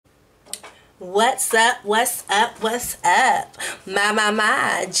What's up, what's up, what's up?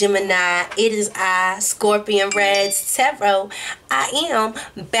 My, Gemini. It is I, ScorpionReddz Tarot. I am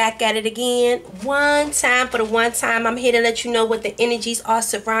back at it again. One time, for the one time, I'm here to let you know what the energies are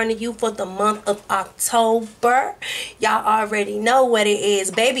surrounding you for the month of October. Y'all already know what it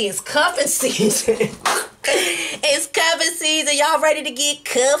is. Baby, it's cuffing season. It's cuffing season. Y'all ready to get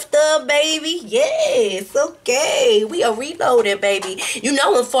cuffed up, baby? Yes, okay. We are reloading, baby. You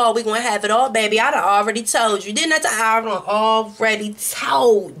know in fall we gonna have it all, baby. I done already told you. Didn't I? I done already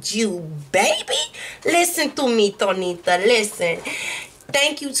told you, baby. Listen to me, Tonita. Listen.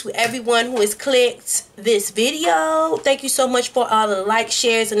 Thank you to everyone who has clicked this video. Thank you so much for all the likes,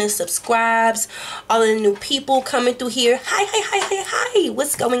 shares, and the subscribes. All of the new people coming through here. Hi.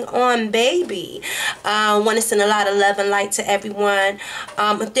 What's going on, baby? Want to send a lot of love and light to everyone.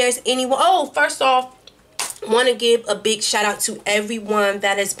 If there's anyone... Oh, first off, want to give a big shout out to everyone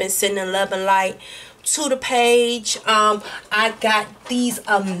that has been sending love and light to the page. I got these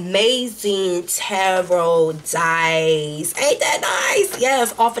amazing tarot dice. Ain't that nice?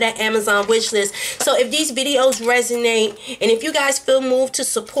 Yes, off of that Amazon wish list. So if these videos resonate and if you guys feel moved to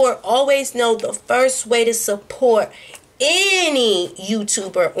support, always know the first way to support any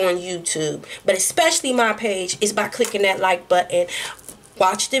YouTuber on YouTube, but especially my page, is by clicking that like button.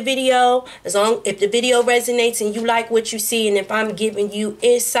 Watch the video. If the video resonates and you like what you see, and if I'm giving you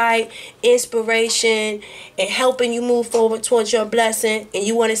insight, inspiration, and helping you move forward towards your blessing, and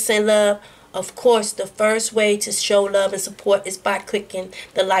you want to send love, of course, the first way to show love and support is by clicking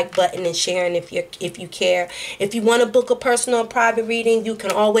the like button and sharing if you care. If you want to book a personal or private reading, you can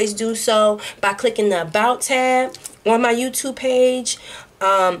always do so by clicking the About tab on my YouTube page.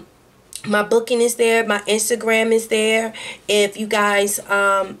 My booking is there. My Instagram is there. If you guys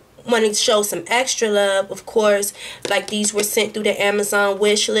want to show some extra love, of course, like these were sent through the Amazon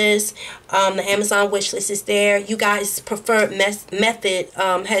wish list. The Amazon wish list is there. You guys' preferred method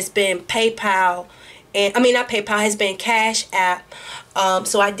has been PayPal. And I mean, not PayPal, has been Cash App.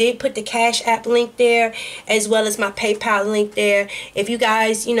 So I did put the Cash App link there, as well as my PayPal link there. If you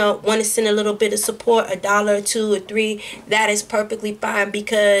guys, you know, want to send a little bit of support, $1 or $2 or $3, that is perfectly fine,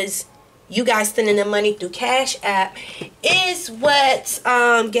 because you guys sending the money through Cash App is what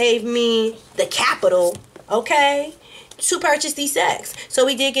gave me the capital, okay, to purchase these decks. So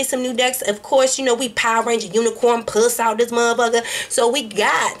we did get some new decks. Of course, you know, we Power Ranger Unicorn puss out this motherfucker. So we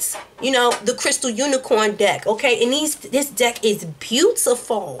got, you know, the Crystal Unicorn deck, okay? And this deck is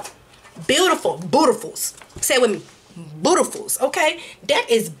beautiful. Beautiful. Beautifuls. Say it with me. Beautifuls, okay?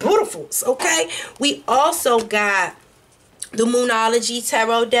 Deck is beautifuls, okay? We also got the Moonology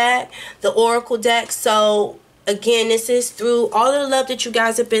Tarot deck, the Oracle deck. So again, this is through all of the love that you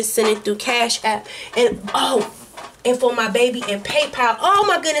guys have been sending through Cash App. And oh, and for my baby in PayPal. Oh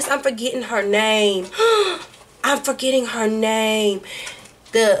my goodness, I'm forgetting her name. I'm forgetting her name.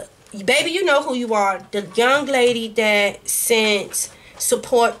 The baby, you know who you are. The young lady that sent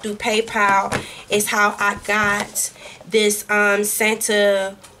support through PayPal is how I got this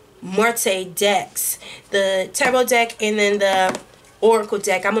Santa Muerte decks, the tarot deck and then the Oracle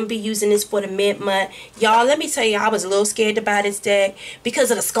deck. I'm gonna be using this for the mid-month. Y'all, let me tell you, I was a little scared to buy this deck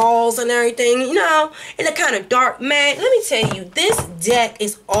because of the skulls and everything, you know, and the kind of dark. Man, let me tell you, this deck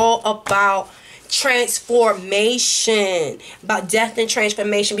is all about transformation, about death and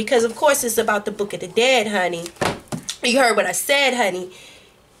transformation, because of course it's about the Book of the Dead, honey. You heard what I said, honey.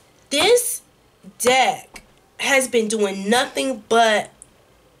 This deck has been doing nothing but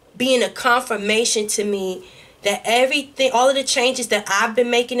being a confirmation to me that everything, all of the changes that I've been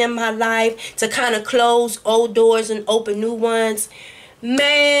making in my life to kind of close old doors and open new ones,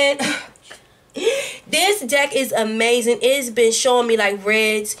 man, this deck is amazing. It's been showing me like,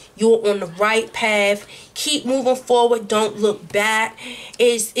 Redz, you're on the right path. Keep moving forward. Don't look back.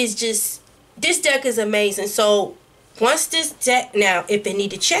 It's just, this deck is amazing. So once this deck, now, if it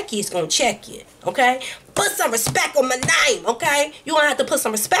need to check you, it's going to check you, okay? Put some respect on my name, okay? You're going to have to put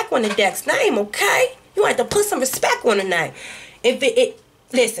some respect on the deck's name, okay? You have to put some respect on the name. If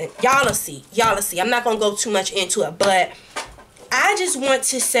listen, y'all will see. Y'all will see. I'm not going to go too much into it, but I just want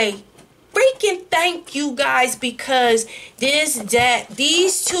to say freaking thank you guys, because this deck,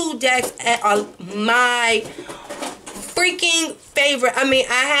 these two decks are my freaking favorite. I mean,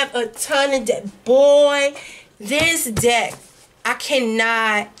 I have a ton of decks. Boy, this deck, I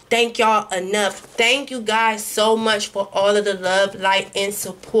cannot thank y'all enough. Thank you guys so much for all of the love, light, and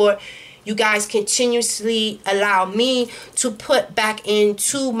support. You guys continuously allow me to put back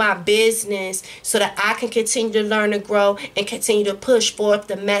into my business so that I can continue to learn and grow and continue to push forth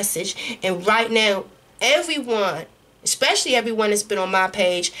the message. And right now, everyone especially everyone that's been on my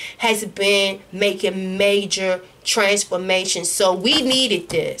page, has been making major transformations. So we needed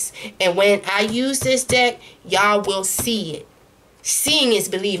this. And when I use this deck, y'all will see it. Seeing is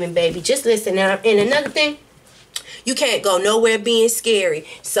believing, baby. Just listen. And another thing, you can't go nowhere being scary.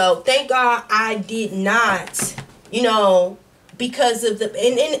 So thank God I did not, you know, because of the,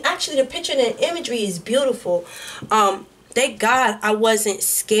 and actually the picture and the imagery is beautiful. Thank God I wasn't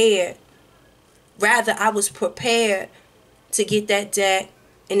scared. Rather, I was prepared to get that deck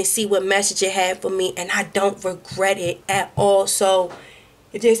and to see what message it had for me. And I don't regret it at all. So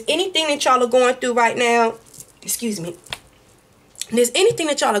if there's anything that y'all are going through right now, excuse me, if there's anything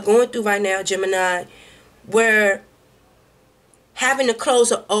that y'all are going through right now, Gemini, where having to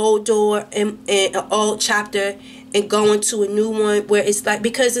close an old door and an old chapter and going to a new one, where it's like,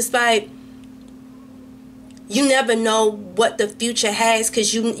 because it's like, you never know what the future has,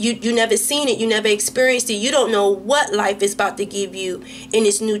 because you never seen it, you never experienced it. You don't know what life is about to give you in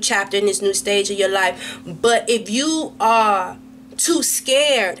this new chapter, in this new stage of your life. But if you are too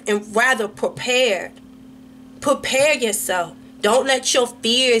scared and rather prepared, prepare yourself. Don't let your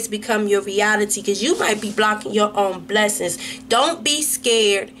fears become your reality, because you might be blocking your own blessings. Don't be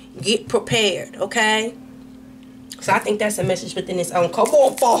scared. Get prepared, okay? So I think that's a message within its own. Come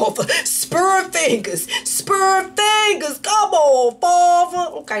on, Father. Spur fingers. Spur fingers. Come on,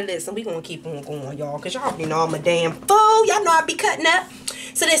 Father. Okay, listen. We going to keep on going, y'all, because y'all already know I'm a damn fool. Y'all know I be cutting up.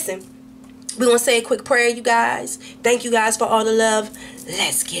 So listen. We're going to say a quick prayer, you guys. Thank you guys for all the love.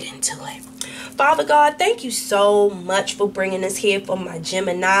 Let's get into it. Father God, thank you so much for bringing us here for my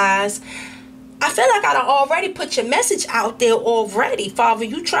Geminis. I feel like I done already put your message out there already. Father,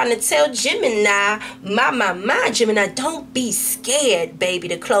 you trying to tell Gemini, my Gemini, don't be scared, baby,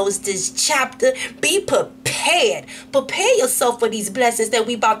 to close this chapter. Be prepared. Prepare yourself for these blessings that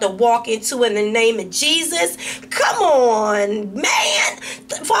we about to walk into in the name of Jesus. Come on, man.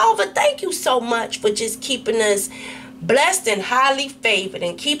 Father, thank you so much for just keeping us blessed and highly favored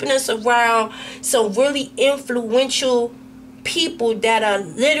and keeping us around some really influential people that are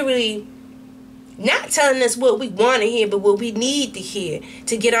literally not telling us what we want to hear, but what we need to hear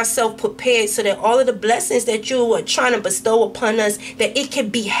to get ourselves prepared, so that all of the blessings that you are trying to bestow upon us, that it can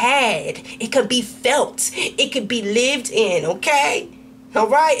be had, it can be felt, it can be lived in, okay? All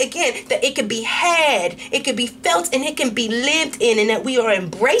right? Again, that it can be had, it can be felt, and it can be lived in, and that we are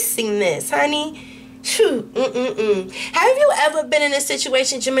embracing this, honey. Have you ever been in a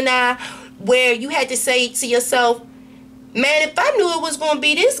situation, Gemini, where you had to say to yourself, man, if I knew it was going to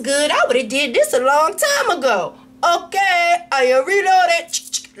be this good, I would have did this a long time ago. Okay, I am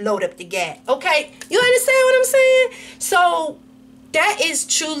reloaded. Load up the gas. Okay, you understand what I'm saying? So that is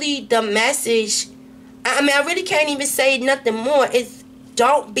truly the message. I mean, I really can't even say nothing more. It's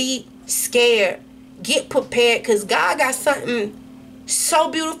don't be scared. Get prepared, because God got something so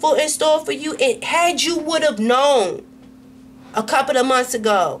beautiful in store for you. And had you would have known a couple of months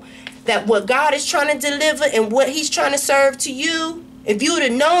ago that what God is trying to deliver and what he's trying to serve to you, if you would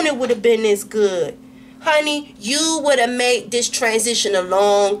have known it would have been this good, honey, you would have made this transition a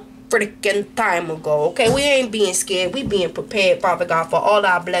long freaking time ago, okay? We ain't being scared. We being prepared, Father God, for all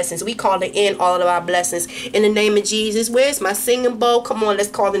our blessings. We call it in all of our blessings in the name of Jesus. Where's my singing bowl? Come on, let's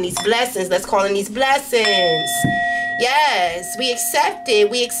call in these blessings. Let's call in these blessings. Yes, we accept it.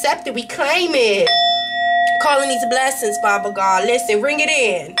 We accept it. We claim it. Calling these blessings, Father God. Listen, ring it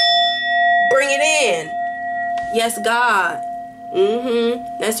in. Bring it in. Yes, God.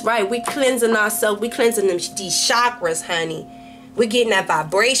 That's right. We cleansing ourselves. We cleansing these chakras, honey. We're getting that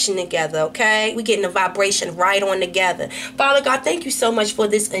vibration together, okay? We're getting the vibration right on together. Father God, thank you so much for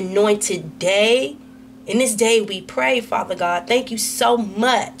this anointed day. In this day we pray, Father God. Thank you so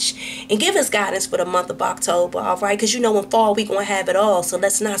much. And give us guidance for the month of October, all right? Because you know in fall we're going to have it all. So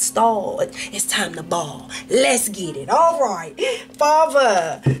let's not stall. It's time to ball. Let's get it. All right.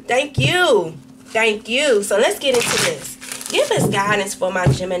 Father, thank you. Thank you. So let's get into this. Give us guidance for my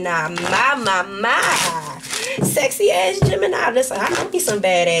Gemini. My. Sexy ass Gemini. Listen, I know me some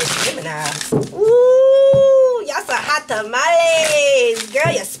badass Geminis. Ooh, y'all some hot tamales.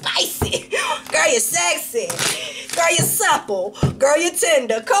 Girl, you're spicy. Girl, you're sexy. Girl, you're supple. Girl, you're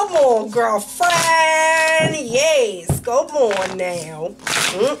tender. Come on, girlfriend. Yes, come on now.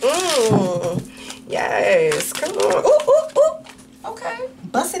 Yes, come on. Ooh. Okay.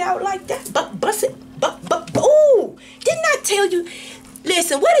 Bust it out like that. Bust it. Ooh. Didn't I tell you?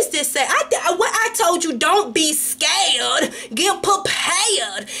 Listen, what does this say? I told you, don't be scared. Get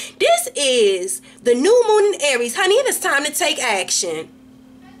prepared. This is the new moon in Aries. Honey, it is time to take action.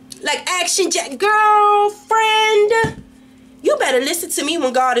 Like action, girlfriend. You better listen to me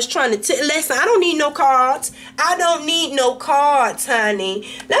when God is trying to listen. I don't need no cards. I don't need no cards, honey.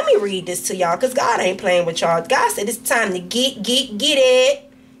 Let me read this to y'all, because God ain't playing with y'all. God said it's time to get it.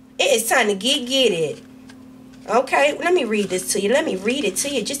 It is time to get it. Okay, let me read this to you. Let me read it to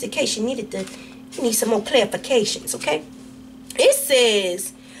you just in case you need some more clarifications, okay? It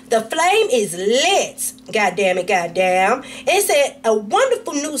says, the flame is lit. God damn it, goddamn. It said, a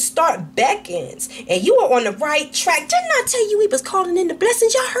wonderful new start beckons, and you are on the right track. Didn't I tell you we was calling in the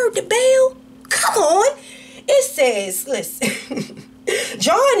blessings? Y'all heard the bell? Come on. It says, listen.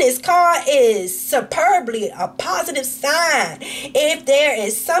 Drawing this card is superbly a positive sign. If there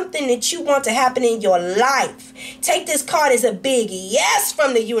is something that you want to happen in your life, take this card as a big yes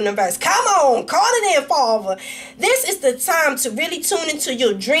from the universe. Come on, call it in, Father. This is the time to really tune into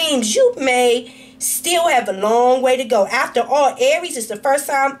your dreams. You may still have a long way to go. After all, Aries is the first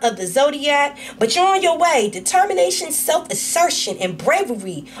sign of the zodiac, but you're on your way. Determination, self-assertion, and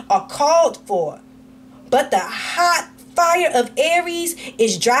bravery are called for. But the hot fire of Aries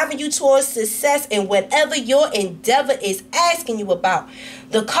is driving you towards success in whatever your endeavor is asking you about.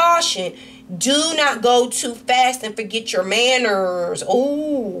 The caution, do not go too fast and forget your manners.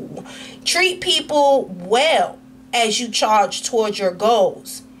 Ooh. Treat people well as you charge towards your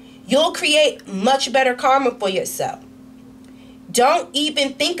goals. You'll create much better karma for yourself. Don't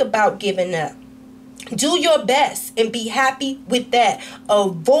even think about giving up. Do your best and be happy with that.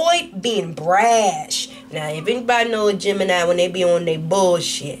 Avoid being brash. Now, if anybody know a Gemini when they be on their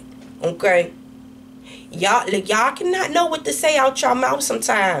bullshit, okay? Y'all cannot know what to say out your mouth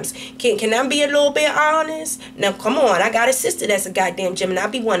sometimes. Can I be a little bit honest? Now, come on. I got a sister that's a goddamn Gemini. I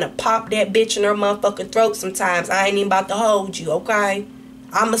be wanting to pop that bitch in her motherfucking throat sometimes. I ain't even about to hold you, okay?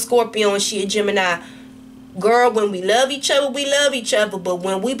 I'm a Scorpio and she a Gemini. Girl, when we love each other, we love each other. But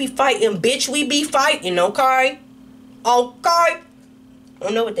when we be fighting, bitch, we be fighting, okay? Okay? I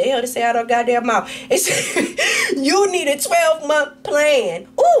don't know what the hell to say out of goddamn mouth. It's you need a 12-month plan.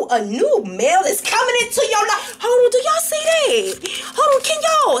 Ooh, a new male is coming into your life. Hold on, do y'all see that? Hold on, can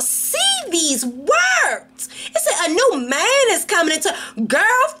y'all see these words? It said a new man is coming into.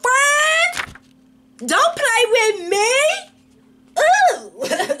 Girlfriend, don't play with me.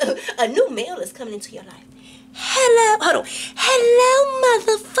 Ooh, a new male is coming into your life. Hello, hold on. Hello,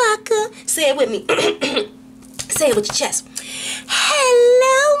 motherfucker. Say it with me. Say it with your chest.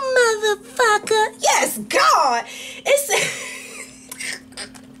 Hello, motherfucker. Yes, God.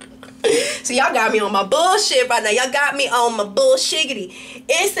 So y'all got me on my bullshit right now. Y'all got me on my bullshiggity.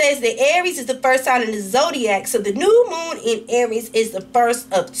 It says that Aries is the first sign in the zodiac. So the new moon in Aries is the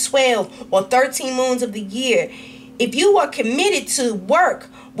first of 12 or 13 moons of the year. If you are committed to work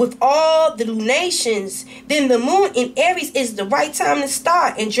with all the lunations, then the moon in Aries is the right time to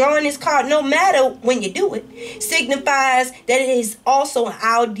start. And drawing this card, no matter when you do it, signifies that it is also an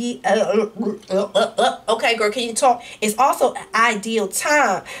ideal. Okay, girl, can you talk? It's also an ideal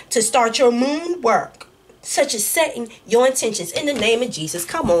time to start your moon work, such as setting your intentions in the name of Jesus.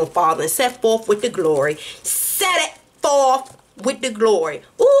 Come on, Father, and set forth with the glory. Set it forth with the glory.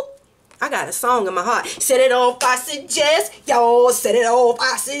 Ooh. I got a song in my heart. Set it off, I suggest. Yo, set it off,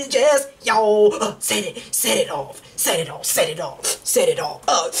 I suggest. Yo, set it off. Set it off, set it off. Set it off.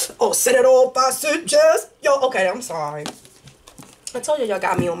 Set it off, I suggest. Yo, okay, I'm sorry. I told y'all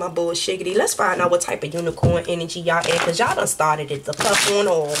got me on my bullshiggity. Let's find out what type of unicorn energy y'all in, because y'all done started it. The puff on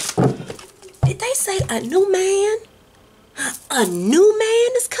off. Did they say a new man? A new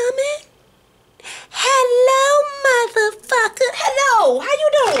man is coming? Hello, motherfucker. Hello, how you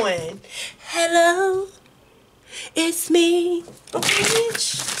doing? Hello, it's me. Okay,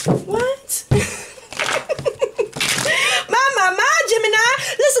 bitch. What? my Gemini.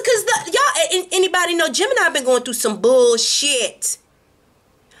 Listen, cause y'all, anybody know Gemini been going through some bullshit.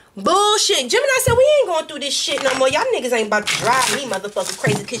 Bullshit. Gemini said we ain't going through this shit no more. Y'all niggas ain't about to drive me motherfucking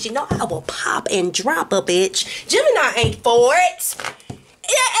crazy, cause you know I will pop and drop a bitch. Gemini ain't for it.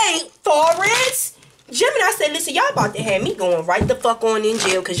 It ain't for it. Gemini said, listen, y'all about to have me going right the fuck on in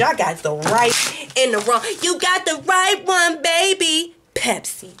jail because y'all got the right and the wrong. You got the right one, baby.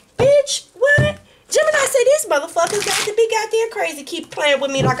 Pepsi. Bitch, what? Gemini said, this motherfucker's got to be goddamn crazy. Keep playing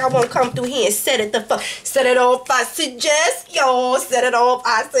with me like I won't come through here and set it the fuck. Set it off, I suggest. Yo, set it off,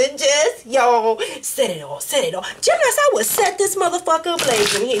 I suggest. Yo, set it off, set it off. Gemini said, I would set this motherfucker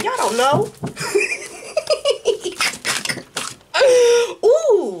ablaze in here. Y'all don't know.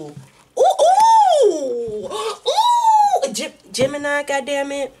 Ooh. Ooh. Gemini,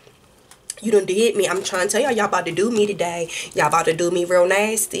 goddammit. You done did me. I'm trying to tell y'all about to do me today. Y'all about to do me real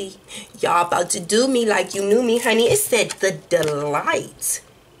nasty. Y'all about to do me like you knew me, honey. It said the delight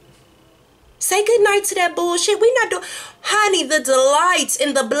Say goodnight to that bullshit. We not doing, honey, the delights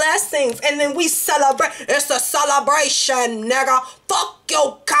and the blessings. And then we celebrate. It's a celebration, nigga. Fuck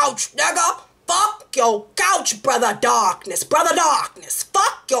your couch, nigga. Fuck your couch, brother darkness. Brother darkness.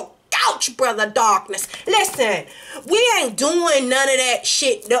 Fuck your couch, brother darkness. Listen, we ain't doing none of that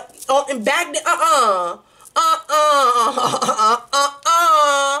shit. Back then,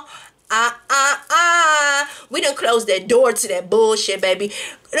 we done closed that door to that bullshit, baby.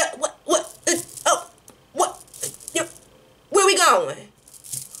 Where we going?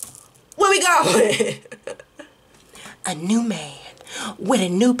 Where we going? A new man with a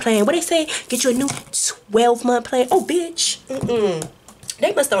new plan. What they say? Get you a new 12-month plan. Oh, bitch.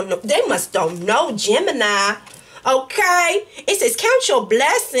 They must don't know. They must don't know Gemini. Okay? It says count your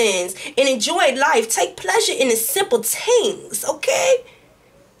blessings and enjoy life. Take pleasure in the simple things. Okay?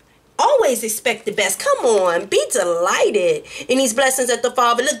 Always expect the best. Come on. Be delighted in these blessings that the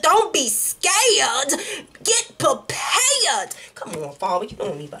Father. Look, don't be scared. Get prepared. Come on, Father. You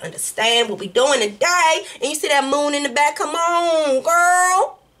don't even understand what we doing today. And you see that moon in the back? Come on,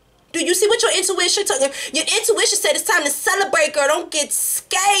 girl. Do you see what your intuition told you? Your intuition said it's time to celebrate, girl. Don't get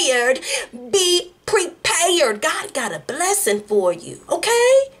scared. Be prepared. God got a blessing for you.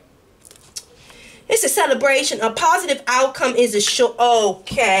 Okay? It's a celebration. A positive outcome is a sure.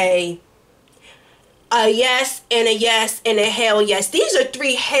 Okay. A yes and a yes and a hell yes. These are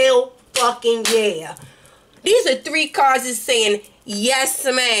 3 hell fucking yeah. These are 3 cards that's saying yes,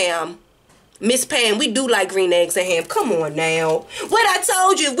 ma'am. Miss Pam, we do like green eggs and ham. Come on now. What I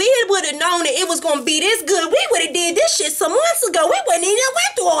told you, we would have known that it was going to be this good. We would have did this shit some months ago. We wouldn't even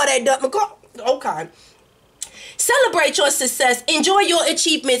went through all that dumb. Okay. Celebrate your success. Enjoy your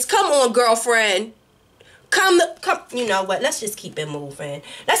achievements. Come on, girlfriend. Come. You know what? Let's just keep it moving.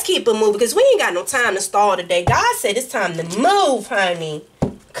 Let's keep it moving because we ain't got no time to stall today. God said it's time to move, honey.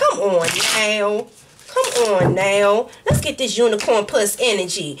 Come on now. Come on now. Let's get this unicorn puss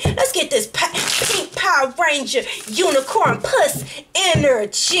energy. Let's get this pink Power Ranger unicorn puss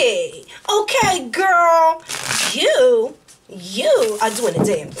energy. Okay, girl. You are doing a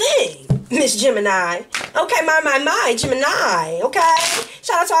damn thing, Miss Gemini. Okay, my Gemini. Okay?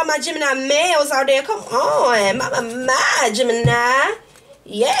 Shout out to all my Gemini males out there. Come on. My Gemini.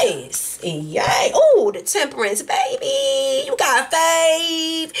 Yes. Yay. Oh, the temperance, baby. You got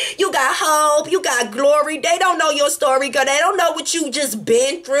faith. You got hope. You got glory. They don't know your story, girl. They don't know what you just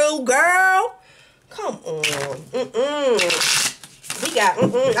been through, girl. Come on. We got,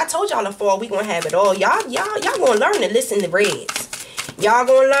 I told y'all in fall we gonna have it all. Y'all gonna learn to listen to Redz. Y'all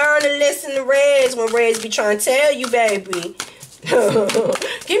gonna learn to listen to Redz when Redz be trying to tell you, baby.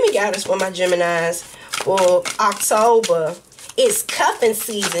 Give me guidance for my Geminis for October. It's cuffing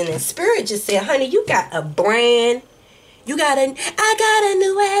season, and Spirit just said, honey, you got a brand. I got a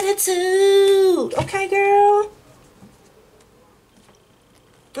new attitude. Okay, girl?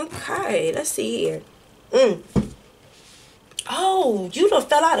 Okay, let's see here. Oh, you done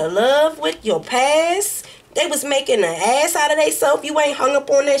fell out of love with your past? They was making an ass out of themselves. You ain't hung up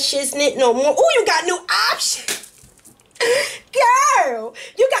on that shiznit no more. Oh, you got new options. Girl,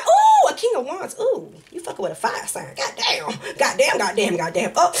 you got, a King of Wands. Ooh, you fucking with a fire sign. Goddamn.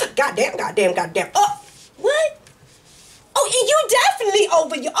 Oh, goddamn. Oh, what? Oh, and you definitely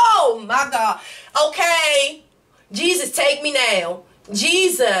over your, oh my God. Okay. Jesus, take me now.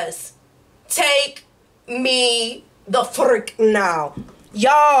 Jesus, take me the frick now.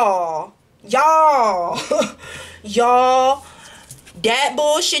 Y'all, that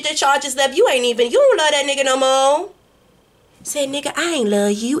bullshit that y'all just left, you don't love that nigga no more. Say, nigga, I ain't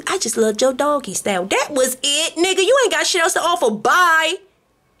love you. I just loved your doggy style. That was it, nigga. You ain't got shit else to offer. Bye.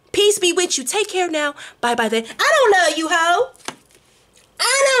 Peace be with you. Take care now. Bye-bye then. I don't love you, ho.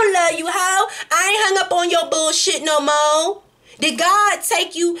 I ain't hung up on your bullshit no more. Did God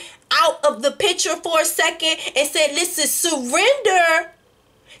take you out of the picture for a second and said, listen, surrender.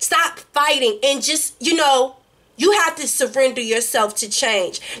 Stop fighting and just, you have to surrender yourself to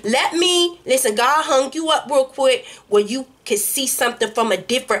change. Listen, God hung you up real quick where you can see something from a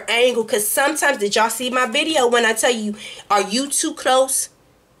different angle. Because sometimes, did y'all see my video when I tell you, are you too close?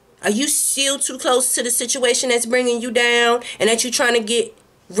 Are you still too close to the situation that's bringing you down and that you're trying to get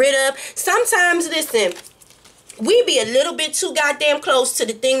rid of? Sometimes, listen, we be a little bit too goddamn close to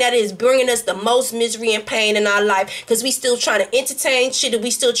the thing that is bringing us the most misery and pain in our life because we still trying to entertain shit and we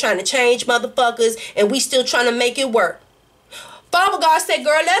still trying to change motherfuckers and we still trying to make it work. Father God said,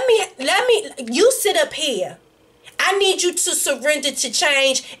 girl, you sit up here. I need you to surrender to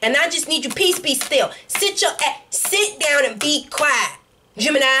change and I just need you, peace, be still. Sit down and be quiet,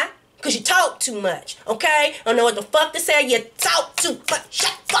 Gemini, because you talk too much, okay? I don't know what the fuck to say. You talk too much.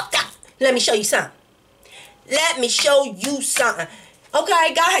 Shut the fuck up. Let me show you something. Let me show you something.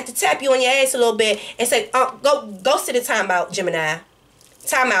 Okay, God had to tap you on your ass a little bit and say, go sit in timeout, Gemini.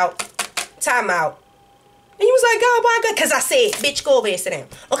 Timeout. Timeout. And you was like, God, why God? Because I said, bitch, go over here and sit down.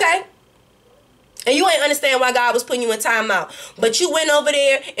 Okay? And you ain't understand why God was putting you in timeout. But you went over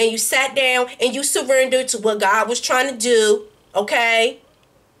there and you sat down and you surrendered to what God was trying to do. Okay?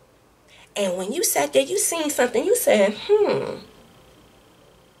 And when you sat there, you seen something. You said,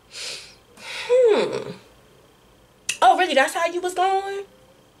 Oh, really? That's how you was going?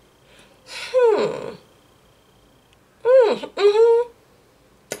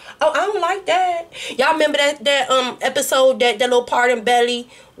 Oh, I don't like that. Y'all remember that episode, that little part in Belly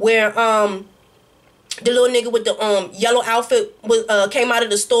where the little nigga with the yellow outfit came out of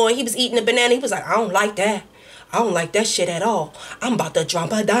the store and he was eating a banana. He was like, I don't like that. I don't like that shit at all. I'm about to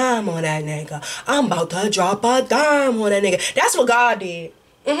drop a dime on that nigga. I'm about to drop a dime on that nigga. That's what God did.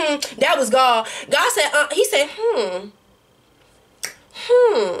 That was God. God said, he said,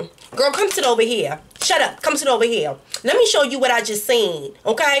 girl, come sit over here. Shut up. Come sit over here. Let me show you what I just seen.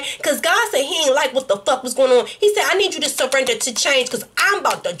 Okay? Because God said he ain't like what the fuck was going on. He said, I need you to surrender to change because I'm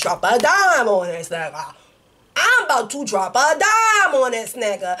about to drop a dime on this nigga. I'm about to drop a dime on this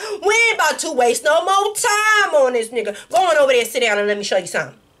nigga. We ain't about to waste no more time on this nigga. Go on over there, sit down, and let me show you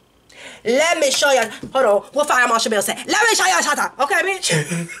something. Let me show you. Hold on. What Fire Marshal Bell said? Let me show you something. Okay, bitch?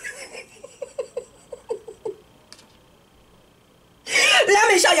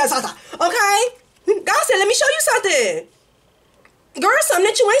 Let me show you something. Okay? God said, let me show you something. Girl, something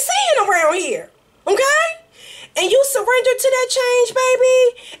that you ain't seeing around here. Okay? And you surrendered to that change,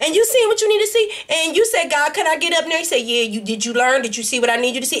 baby. And you seen what you need to see. And you said, God, can I get up there? He said, yeah, did you learn? Did you see what I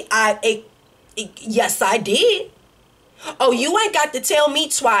need you to see? Yes, I did. Oh, you ain't got to tell me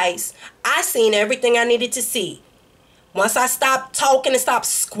twice. I seen everything I needed to see. Once I stopped talking and stopped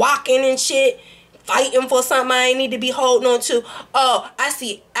squawking and shit, fighting for something I ain't need to be holding on to. Oh, I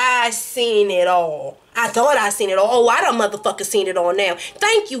seen it all. I thought I seen it all. Oh, I done motherfucker seen it all now.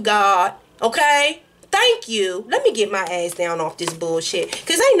 Thank you, God. Okay? Thank you. Let me get my ass down off this bullshit.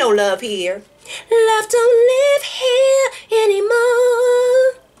 Because ain't no love here. Love don't live here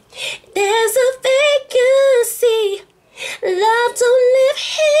anymore. There's a vacancy. Love don't live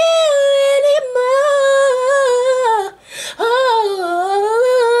here anymore. Oh,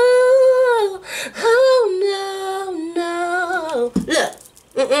 no. Look.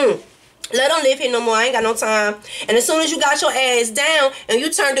 Let them live here no more. I ain't got no time. And as soon as you got your ass down and you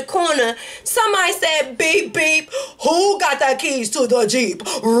turned the corner, somebody said, beep, beep. Who got the keys to the Jeep?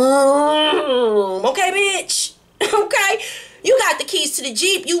 Okay, bitch. Okay? You got the keys to the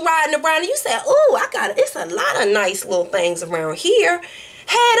Jeep. You riding around and you said, ooh, it's a lot of nice little things around here.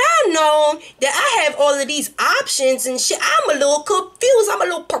 Had I known that I have all of these options and shit, I'm a little confused. I'm a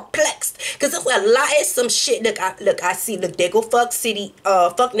little perplexed. Because it's some shit. I see, there go fuck city,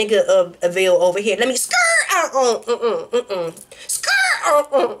 fuck nigga Ville over here. Let me skirt.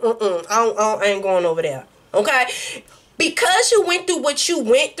 Skirt. I ain't going over there. Okay? Because you went through what you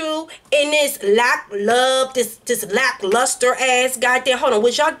went through in this this lackluster ass goddamn. Hold on,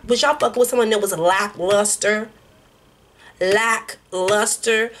 was y'all fucking with someone that was lackluster?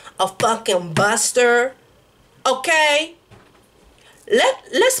 Lackluster, a fucking buster. Okay?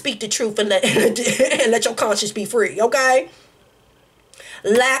 Let's speak the truth and let your conscience be free, okay?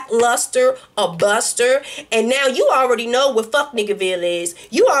 Lackluster, a buster, and now you already know what fuck niggerville is.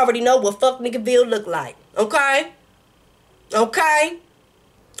 You already know what fuck niggerville look like, okay? Okay?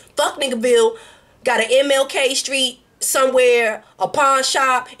 Fuck niggerville got an MLK Street somewhere, a pawn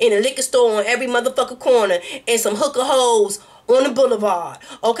shop, in a liquor store on every motherfucking corner, and some hooker hoes on the boulevard.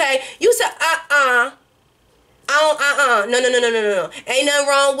 Okay? You said, No. Ain't nothing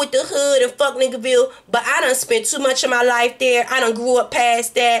wrong with the hood and fuck niggerville, but I done spent too much of my life there. I done grew up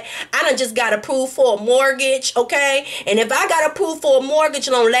past that. I done just got approved for a mortgage, okay? And if I got approved for a mortgage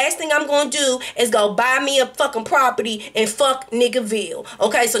loan, last thing I'm gonna do is go buy me a fucking property and fuck niggerville,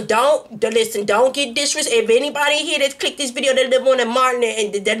 okay? So don't get disrespectful. If anybody here that click this video that live on the Martin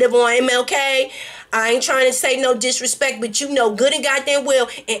and that live on MLK, I ain't trying to say no disrespect, but you know good and goddamn well,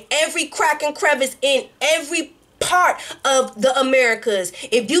 in every crack and crevice, in every part of the Americas,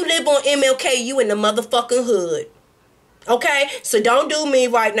 if you live on MLK, you in the motherfucking hood. Okay? So don't do me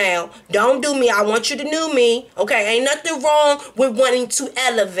right now. Don't do me. I want you to know me. Okay? Ain't nothing wrong with wanting to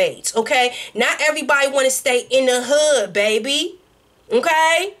elevate. Okay? Not everybody want to stay in the hood, baby.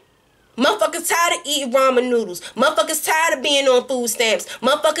 Okay? Motherfuckers tired of eating ramen noodles. Motherfuckers tired of being on food stamps.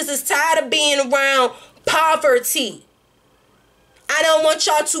 Motherfuckers is tired of being around poverty. I don't want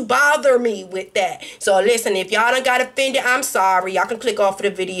y'all to bother me with that. So listen, if y'all done got offended, I'm sorry. Y'all can click off of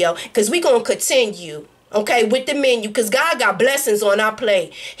the video because we gonna continue, okay, with the menu, because God got blessings on our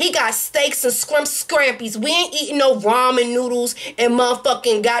plate. He got steaks and scrampies. We ain't eating no ramen noodles and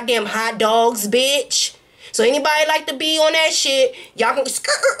motherfucking goddamn hot dogs, bitch. So anybody like to be on that shit, y'all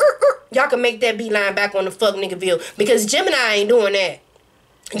can make that beeline back on the fuck nigga-ville, because Gemini ain't doing that.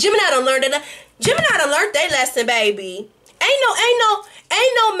 Gemini done learned their lesson, baby.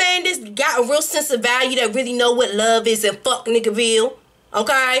 Ain't no man that's got a real sense of value that really know what love is and fuck nigga-ville.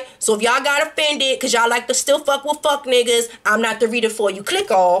 Okay? So if y'all got offended because y'all like to still fuck with fuck niggas, I'm not the reader for you.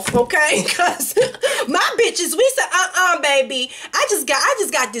 Click off, okay? Because my bitches, we said, baby. I just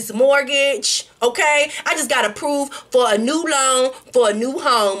got this mortgage, okay? I just got approved for a new loan, for a new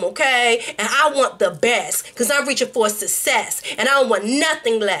home, okay? And I want the best because I'm reaching for success. And I don't want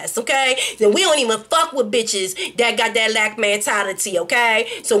nothing less, okay? Then we don't even fuck with bitches that got that lack mentality, okay?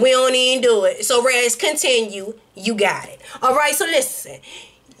 So we don't even do it. So Redz, continue. You got it. All right, so listen.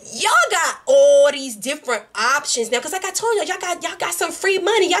 Y'all got all these different options now, because like I told y'all got some free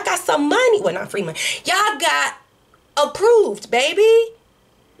money. Y'all got some money. Well, not free money. Y'all got approved, baby.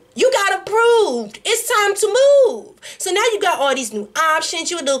 You got approved. It's time to move. So now you got all these new options.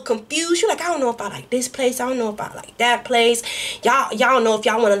 You're a little confused. You're like, I don't know if I like this place. I don't know if I like that place. Y'all don't know if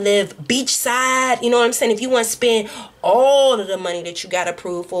y'all want to live beachside. You know what I'm saying? If you want to spend all of the money that you got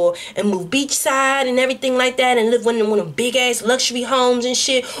approved for and move beachside and everything like that and live one of them big ass luxury homes and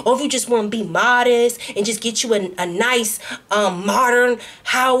shit. Or if you just want to be modest and just get you a nice modern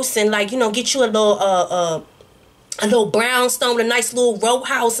house and like, you know, get you a little brownstone with a nice little row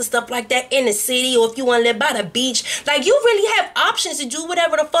house and stuff like that in the city, or if you want to live by the beach. Like, you really have options to do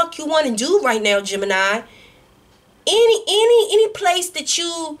whatever the fuck you want to do right now, Gemini. Any place that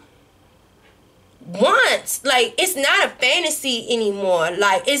you want. Like, it's not a fantasy anymore.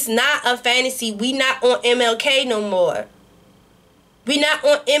 Like, it's not a fantasy. We not on MLK no more. We not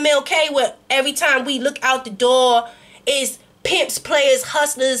on MLK where every time we look out the door is pimps, players,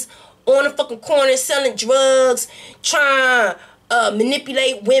 hustlers on the fucking corner selling drugs, trying to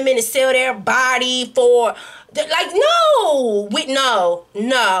manipulate women and sell their body for, like, no. We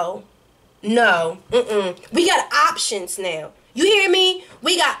got options now. You hear me?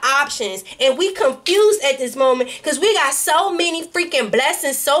 We got options. And we confused at this moment because we got so many freaking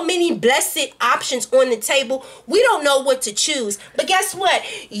blessings, so many blessed options on the table. We don't know what to choose. But guess what?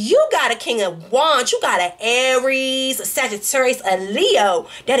 You got a King of Wands. You got an Aries, a Sagittarius, a Leo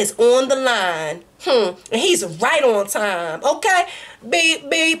that is on the line. And he's right on time. Okay? Beep,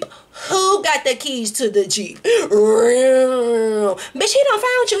 beep. Who got the keys to the Jeep? Bitch, he done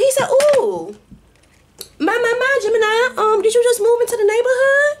found you. He said, ooh. My, Gemini, did you just move into the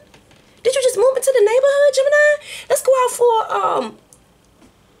neighborhood? Did you just move into the neighborhood, Gemini? Let's go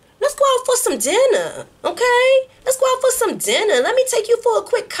out for some dinner, okay? Let's go out for some dinner. Let me take you for a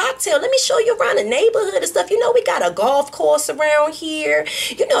quick cocktail. Let me show you around the neighborhood and stuff. You know, we got a golf course around here.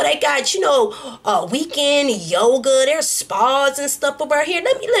 You know, they got, you know, weekend yoga. There's spas and stuff around here.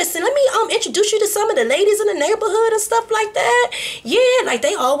 Let me introduce you to some of the ladies in the neighborhood and stuff like that. Yeah, like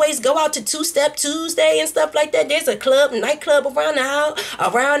they always go out to Two-Step Tuesday and stuff like that. There's a nightclub around the house,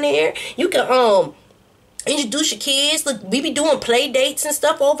 around there. You can, introduce your kids. Look, we be doing play dates and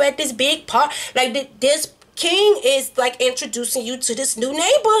stuff over at this big park. Like, this king is like introducing you to this new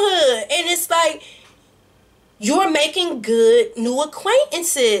neighborhood, and it's like you're making good new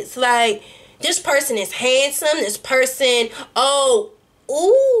acquaintances. Like, this person is handsome. This person,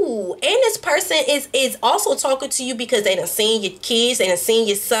 and this person is also talking to you because they done seen your kids, they done seen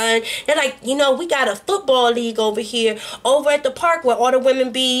your son. They're like, you know, we got a football league over here, over at the park where all the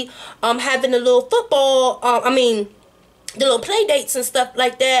women be having a little football, the little play dates and stuff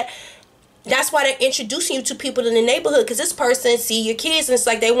like that. That's why they're introducing you to people in the neighborhood, because this person see your kids and it's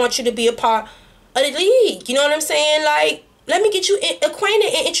like they want you to be a part of the league. You know what I'm saying? Like, let me get you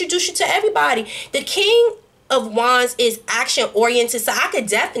acquainted and introduce you to everybody. The King of Wands is action oriented, so I could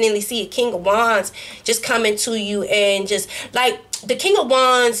definitely see a King of Wands just coming to you and just like the King of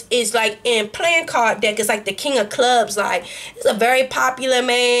Wands is like in playing card deck. It's like the King of Clubs. Like, he's a very popular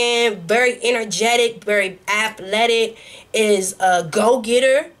man, very energetic, very athletic, is a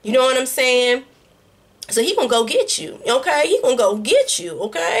go-getter. You know what I'm saying? So he gonna go get you, okay? He gonna go get you,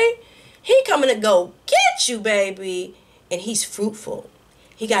 okay? He coming to go get you, baby. And he's fruitful.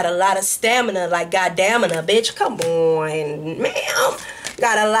 He got a lot of stamina, like goddamn it, bitch. Come on, man.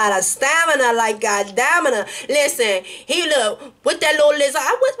 Got a lot of stamina, like goddamn. Listen, he look, what that little lizard,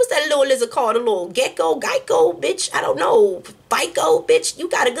 what's that little lizard called? A little gecko, bitch? I don't know. FICO, bitch? You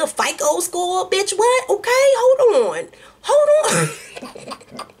got a good FICO score, bitch? What? Okay, hold on.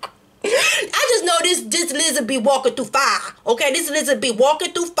 I just know this lizard be walking through fire. Okay, this lizard be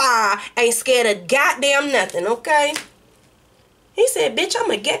walking through fire. Ain't scared of goddamn nothing, okay? He said, bitch,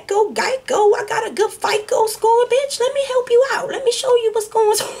 I'm a gecko, I got a good FICO score, bitch. Let me help you out. Let me show you what's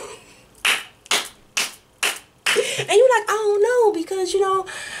going on. And you like, I don't know, because,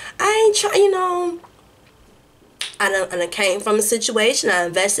 I ain't trying, I done came from a situation. I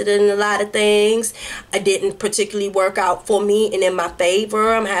invested in a lot of things. I didn't particularly work out for me and in my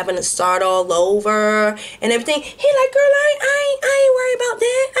favor. I'm having to start all over and everything. He like, girl, I ain't worried about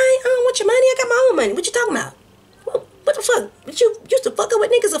that. I don't want your money. I got my own money. What you talking about? What the fuck? What you used to fuck up with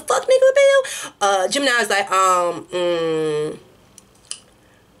niggas? A fuck nigga bill? Gemini's like,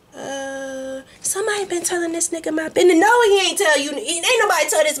 somebody been telling this nigga my business. No, he ain't tell you. Ain't nobody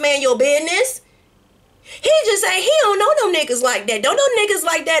tell this man your business. He just say he don't know no niggas like that. Don't know niggas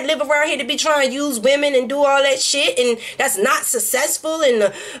like that live around here to be trying to use women and do all that shit, and that's not successful,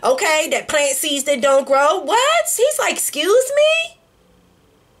 and okay, that plant seeds that don't grow. What? He's like, excuse me?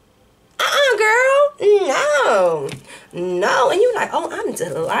 Girl. No. And you like, oh, I'm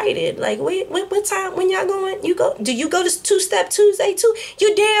delighted. Like, what time when y'all going? Do you go to Two-Step Tuesday too?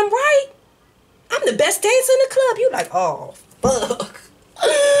 You damn right. I'm the best dancer in the club. You like, oh, fuck.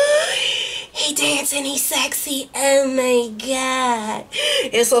 He dancing, he sexy. Oh my God.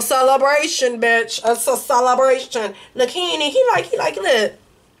 It's a celebration, bitch. It's a celebration. Look, he like, look.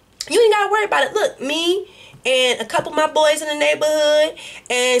 You ain't gotta worry about it. Look, me and a couple of my boys in the neighborhood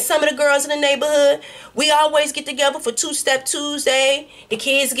and some of the girls in the neighborhood, we always get together for Two-Step Tuesday. The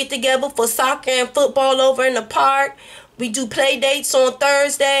kids get together for soccer and football over in the park. We do play dates on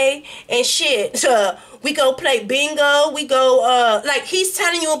Thursday and shit. We go play bingo. We go, like, he's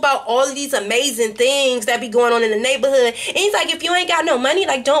telling you about all of these amazing things that be going on in the neighborhood. And he's like, if you ain't got no money,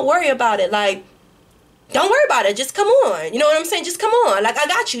 like, don't worry about it. Like, don't worry about it. Just come on. You know what I'm saying? Just come on. Like, I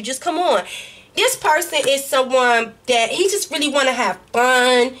got you. Just come on. This person is someone that he just really want to have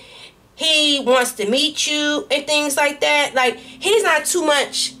fun. He wants to meet you and things like that. Like, he's not too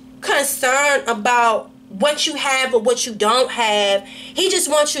much concerned about what you have or what you don't have. He just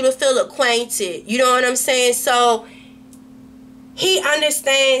wants you to feel acquainted. You know what I'm saying? So he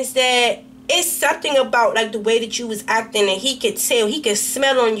understands that it's something about like the way that you was acting, and he could tell, he could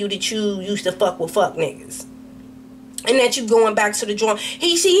smell on you that you used to fuck with fuck niggas. And that you going back to the drawing.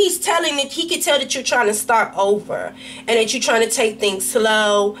 He's telling that he can tell that you're trying to start over. And that you're trying to take things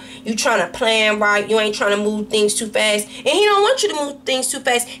slow. You trying to plan right. You ain't trying to move things too fast. And he don't want you to move things too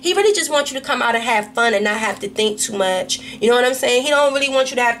fast. He really just wants you to come out and have fun and not have to think too much. You know what I'm saying? He don't really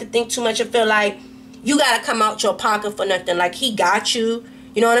want you to have to think too much and feel like you got to come out your pocket for nothing. Like, he got you.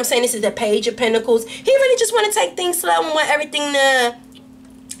 You know what I'm saying? This is the Page of Pentacles. He really just want to take things slow and want everything to...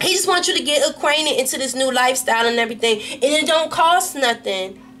 He just wants you to get acquainted into this new lifestyle and everything. And it don't cost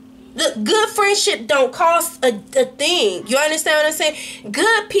nothing. Look, good friendship don't cost a thing. You understand what I'm saying?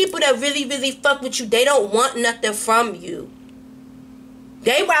 Good people that really, really fuck with you, they don't want nothing from you.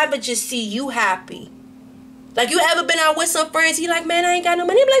 They rather just see you happy. Like, you ever been out with some friends, he like, man, I ain't got no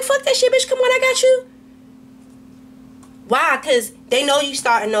money. He be like, fuck that shit, bitch. Come on, I got you. Why? Because they know you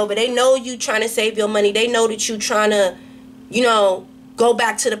starting over. They know you trying to save your money. They know that you trying to, go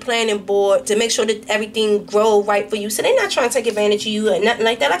back to the planning board to make sure that everything grow right for you. So they're not trying to take advantage of you or nothing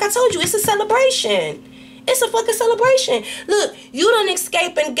like that. Like I told you, it's a celebration. It's a fucking celebration. Look, you done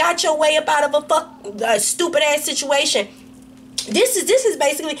escaped and got your way up out of a stupid ass situation. This is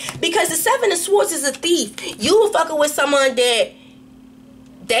basically because the Seven of Swords is a thief. You were fucking with someone that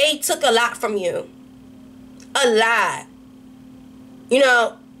they took a lot from you. A lot.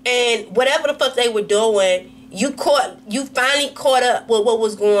 And whatever the fuck they were doing, you finally caught up with what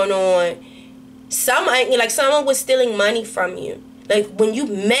was going on. Someone was stealing money from you. Like, when you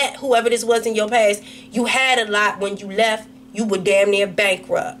met whoever this was in your past, you had a lot. When you left, you were damn near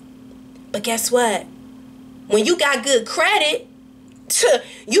bankrupt. But guess what? When you got good credit,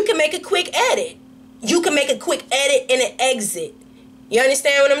 you can make a quick edit. You can make a quick edit and an exit. You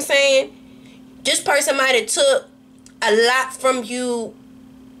understand what I'm saying? This person might have took a lot from you,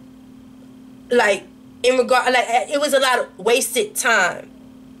 like, it was a lot of wasted time,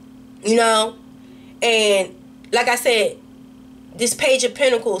 and like I said, this Page of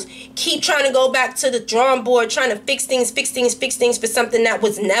Pentacles keep trying to go back to the drawing board, trying to fix things for something that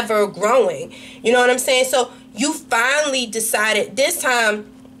was never growing. You know what I'm saying? So you finally decided this time,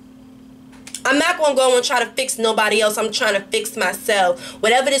 I'm not going to go and try to fix nobody else. I'm trying to fix myself.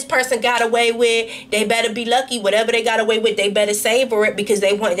 Whatever this person got away with, they better be lucky. Whatever they got away with, they better savor it, because they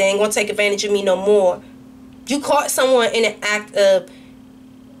ain't going to take advantage of me no more. You caught someone in an act of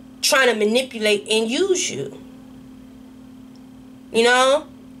trying to manipulate and use you. You know?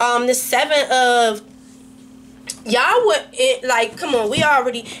 The 7 of... Y'all would... like, come on. We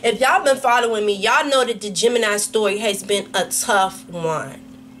already... If y'all been following me, y'all know that the Gemini story has been a tough one.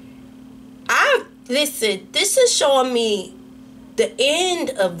 Listen, this is showing me the end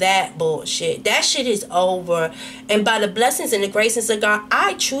of that bullshit. That shit is over. And by the blessings and the graces of God,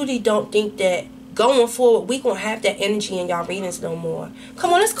 I truly don't think that going forward, we gonna have that energy in y'all readings no more.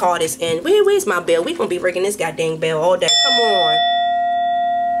 Come on, let's call this in. Where's my bell? We gonna be ringing this goddamn bell all day. Come on.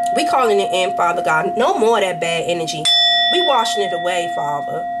 We calling it in, Father God. No more of that bad energy. We washing it away,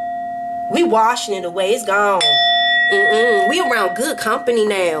 Father. We washing it away. It's gone. We around good company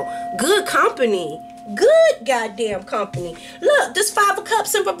now. Good company. Good goddamn company. Look, this 5 of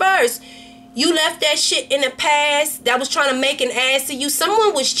Cups in reverse. You left that shit in the past that was trying to make an ass of you.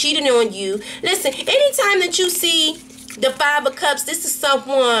 Someone was cheating on you. Listen, anytime that you see the 5 of Cups, this is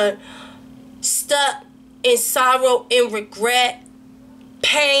someone stuck in sorrow and regret,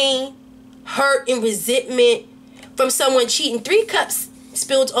 pain, hurt, and resentment from someone cheating. 3 cups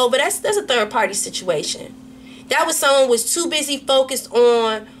spilled over. That's a third party situation. That was someone was too busy focused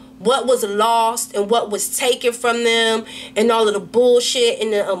on what was lost and what was taken from them and all of the bullshit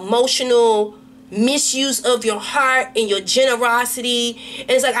and the emotional misuse of your heart and your generosity.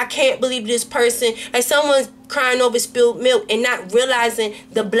 And it's like, I can't believe this person, like someone's crying over spilled milk and not realizing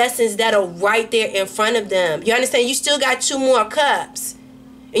the blessings that are right there in front of them. You understand? You still got 2 more cups.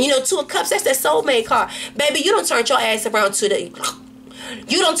 And you know, 2 of Cups, that's that soulmate card. Baby, you don't turn your ass around to the...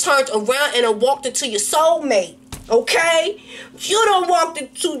 You don't turn around and walked into your soulmate. Okay? You don't walk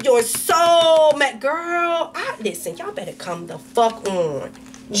into your soulmate. Girl, listen, y'all better come the fuck on.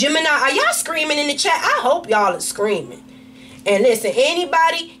 Gemini, are y'all screaming in the chat? I hope y'all are screaming. And listen,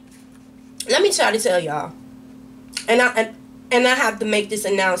 anybody, let me try to tell y'all. And I have to make this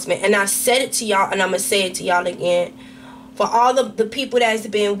announcement. And I said it to y'all, and I'm going to say it to y'all again. For all of the people that's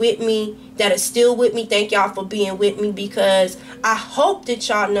been with me, that are still with me, thank y'all for being with me, because I hope that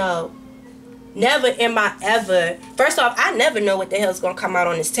y'all know, never am I ever... First off, I never know what the hell's going to come out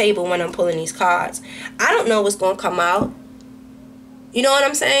on this table when I'm pulling these cards. I don't know what's going to come out. You know what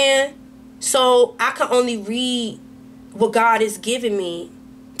I'm saying? So I can only read what God is giving me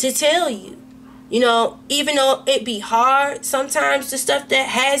to tell you. You know, even though it be hard sometimes, the stuff that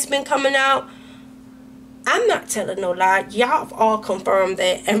has been coming out, I'm not telling no lie. Y'all have all confirmed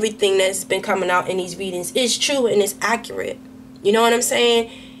that everything that's been coming out in these readings is true and is accurate. You know what I'm saying?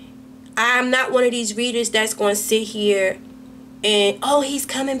 I'm not one of these readers that's going to sit here and, oh, he's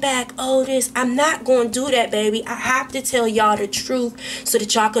coming back, oh, this. I'm not going to do that, baby. I have to tell y'all the truth so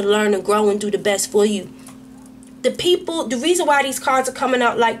that y'all can learn and grow and do the best for you. The reason why these cards are coming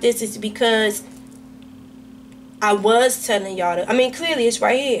out like this is because I was telling y'all, clearly it's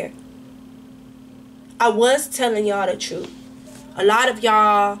right here. I was telling y'all the truth. A lot of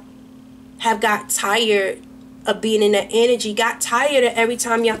y'all have got tired of being in that energy. Got tired of every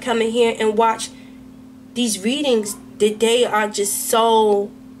time y'all come in here and watch these readings that they are just so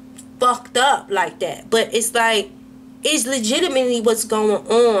fucked up like that. But it's like, it's legitimately what's going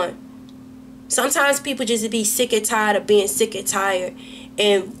on. Sometimes people just be sick and tired of being sick and tired.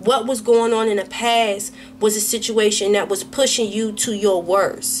 And what was going on in the past was a situation that was pushing you to your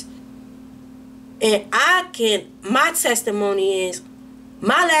worst. And my testimony is,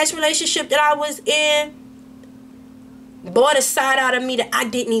 my last relationship that I was in brought a side out of me that I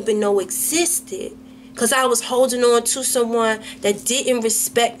didn't even know existed. Because I was holding on to someone that didn't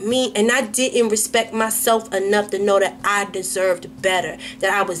respect me, and I didn't respect myself enough to know that I deserved better,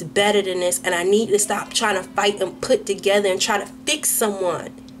 that I was better than this, and I need to stop trying to fight and put together and try to fix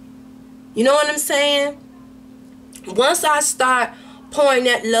someone. You know what I'm saying? Once I start pouring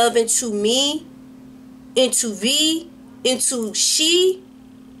that love into me, into V, into she,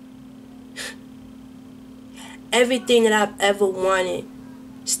 everything that I've ever wanted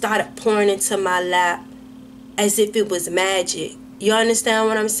started pouring into my lap as if it was magic. You understand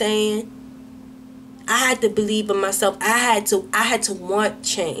what I'm saying? I had to believe in myself. I had to want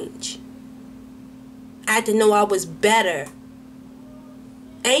change. I had to know I was better.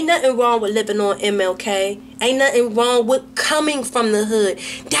 Ain't nothing wrong with living on MLK. Ain't nothing wrong with coming from the hood.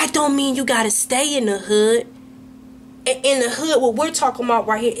 That don't mean you gotta stay in the hood. In the hood, what we're talking about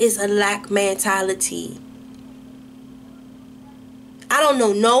right here is a lack mentality. I don't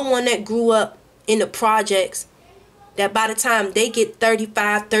know no one that grew up in the projects that by the time they get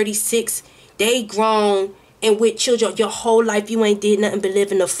 35, 36, They grown and with children. Your whole life you ain't did nothing but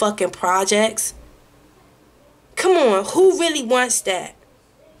live in the fucking projects. Come on, who really wants that?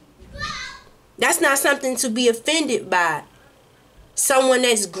 That's not something to be offended by. Someone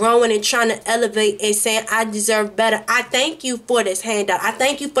that's growing and trying to elevate and saying, I deserve better. I thank you for this handout. I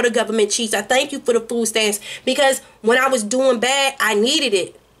thank you for the government cheese. I thank you for the food stamps. Because when I was doing bad, I needed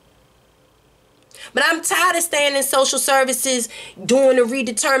it. But I'm tired of staying in social services, doing the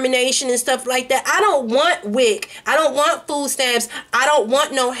redetermination and stuff like that. I don't want WIC. I don't want food stamps. I don't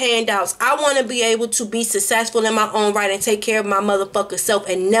want no handouts. I want to be able to be successful in my own right and take care of my motherfucker self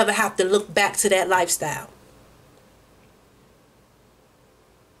and never have to look back to that lifestyle.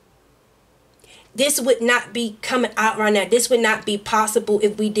 This would not be coming out right now. This would not be possible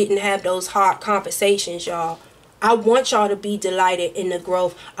if we didn't have those hard conversations, y'all. I want y'all to be delighted in the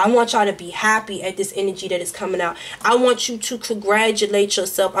growth. I want y'all to be happy at this energy that is coming out. I want you to congratulate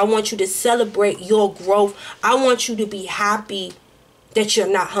yourself. I want you to celebrate your growth. I want you to be happy that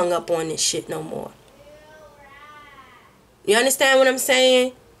you're not hung up on this shit no more. You understand what I'm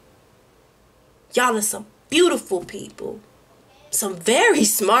saying? Y'all are some beautiful people. Some very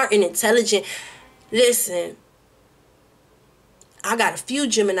smart and intelligent. Listen, I got a few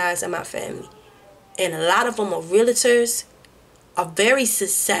Geminis in my family. And a lot of them are realtors, are very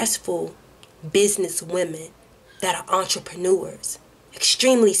successful business women that are entrepreneurs.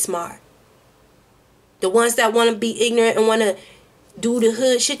 Extremely smart. The ones that want to be ignorant and want to do the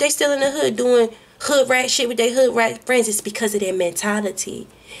hood shit, they still in the hood doing hood rat shit with their hood rat friends. It's because of their mentality.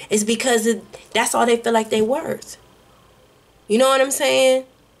 It's because that's all they feel like they worth. You know what I'm saying?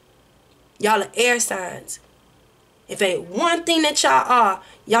 Y'all are air signs. If ain't one thing that y'all are,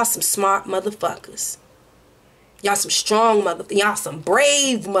 y'all some smart motherfuckers. Y'all some strong motherfuckers. Y'all some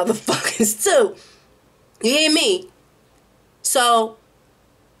brave motherfuckers too. You hear me? So,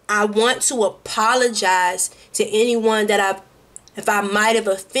 I want to apologize to anyone that if I might have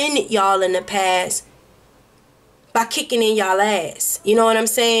offended y'all in the past by kicking in y'all ass. You know what I'm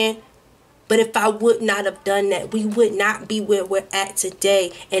saying? But if I would not have done that, we would not be where we're at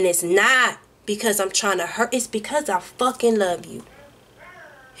today. And it's not because I'm trying to hurt. It's because I fucking love you.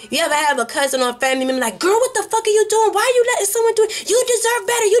 You ever have a cousin or family member like, girl, what the fuck are you doing? Why are you letting someone do it? You deserve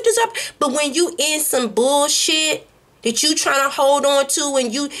better. You deserve. But when you in some bullshit that you trying to hold on to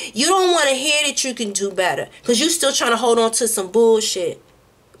and you don't want to hear that you can do better because you still trying to hold on to some bullshit.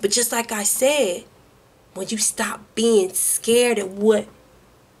 But just like I said, when you stop being scared of what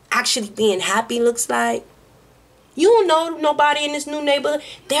actually being happy looks like, you don't know nobody in this new neighborhood.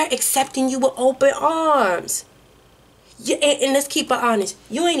 They're accepting you with open arms. And let's keep it honest.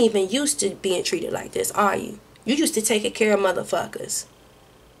 You ain't even used to being treated like this, are you? You used to taking care of motherfuckers.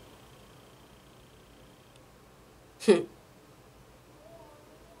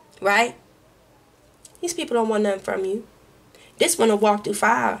 Right? These people don't want nothing from you. This one will walk through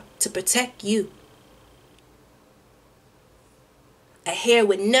fire to protect you. A hair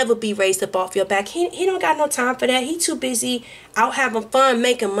would never be raised up off your back. He don't got no time for that. He too busy out having fun,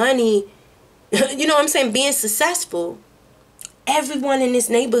 making money. You know what I'm saying? Being successful. Everyone in this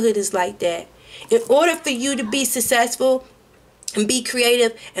neighborhood is like that. In order for you to be successful and be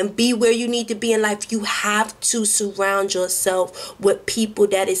creative and be where you need to be in life, you have to surround yourself with people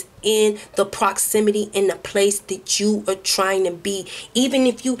that is in the proximity, in the place that you are trying to be. Even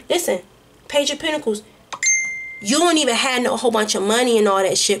if you, listen, Page of Pentacles, you don't even have no whole bunch of money and all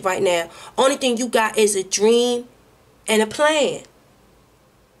that shit right now. Only thing you got is a dream and a plan.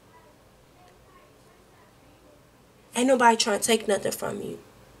 Ain't nobody trying to take nothing from you.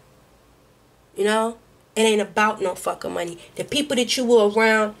 You know? It ain't about no fucking money. The people that you were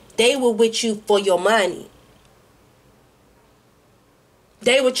around, they were with you for your money.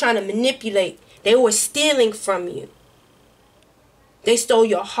 They were trying to manipulate. They were stealing from you. They stole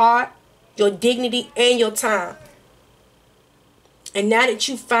your heart, your dignity, and your time. And now that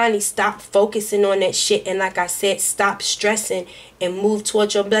you finally stop focusing on that shit, and like I said, stop stressing and move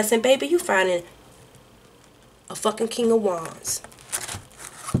towards your blessing, baby, you finding a fucking King of Wands.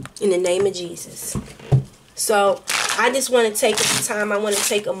 In the name of Jesus. So, I just want to take the time, I want to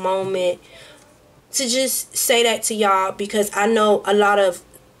take a moment to just say that to y'all, because I know a lot of,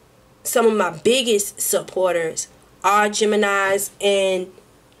 some of my biggest supporters are Geminis, and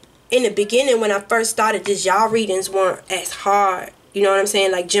in the beginning when I first started this, y'all readings weren't as hard. You know what I'm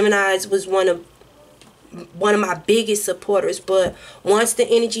saying? Like, Geminis was one of my biggest supporters, but once the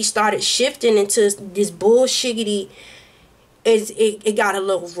energy started shifting into this bullshiggity, it got a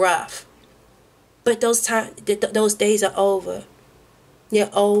little rough. But those days are over. They're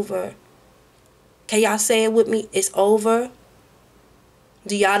over. Can y'all say it with me? It's over.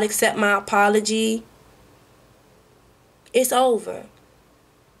 Do y'all accept my apology? It's over.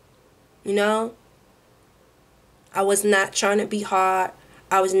 You know? I was not trying to be hard.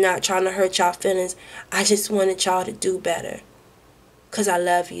 I was not trying to hurt y'all feelings. I just wanted y'all to do better. Because I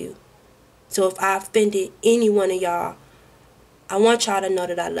love you. So if I offended any one of y'all, I want y'all to know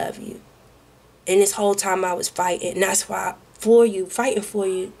that I love you. And this whole time I was fighting. And that's why, fighting for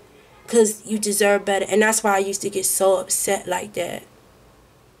you. Because you deserve better. And that's why I used to get so upset like that.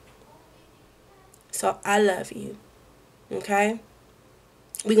 So I love you. Okay?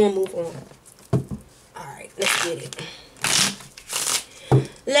 We're going to move on. Alright, let's get it.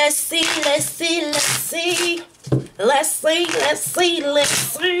 Let's see.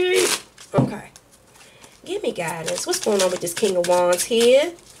 Okay. Give me guidance. What's going on with this King of Wands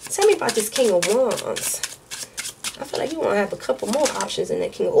here? Tell me about this King of Wands. I feel like you want to have a couple more options in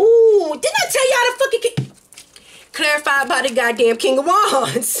that King of... Ooh, didn't I tell y'all the fucking... Clarify about the goddamn King of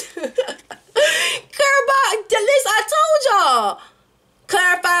Wands. Clarify... Listen, I told y'all.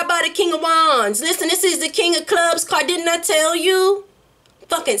 Clarify about the King of Wands. Listen, this is the King of Clubs card. Didn't I tell you?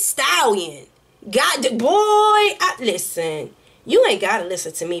 Fucking stallion. God, boy. Listen. You ain't gotta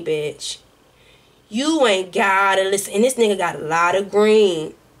listen to me, bitch. You ain't gotta listen. And this nigga got a lot of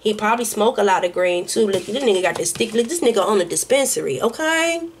green. He probably smoke a lot of green, too. Look, this nigga got this stick. Look, this nigga on the dispensary,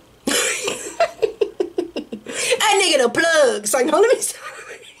 okay? That nigga the plug. So, let me stop.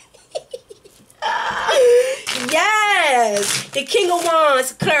 Yes, the King of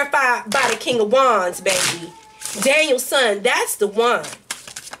Wands, clarified by the King of Wands, baby. Daniel's son, that's the one.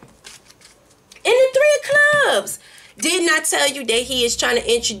 And the Three of Clubs. Didn't I tell you that he is trying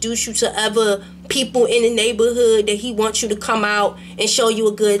to introduce you to other people in the neighborhood, that he wants you to come out and show you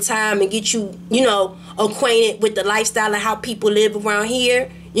a good time and get you, you know, acquainted with the lifestyle of how people live around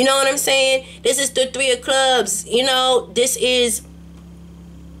here? You know what I'm saying? This is the Three of Clubs. You know, this is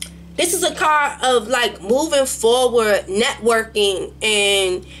a card of like moving forward, networking,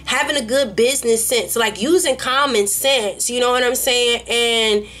 and having a good business sense, like using common sense. You know what I'm saying?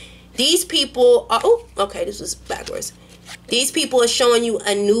 And these people are, oh, okay, this was backwards. These people are showing you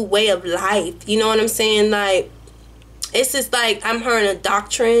a new way of life. You know what I'm saying? Like, it's just like, I'm hearing a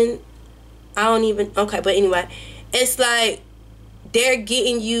doctrine. I don't even, okay, but anyway, it's like they're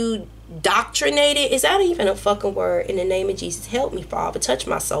getting you doctrinated. Is that even a fucking word? In the name of Jesus, help me, Father. Touch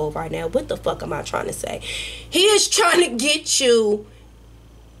my soul right now. What the fuck am I trying to say? He is trying to get you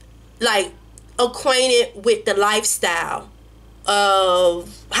like acquainted with the lifestyle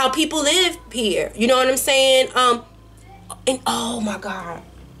of how people live here. You know what I'm saying? And oh my God,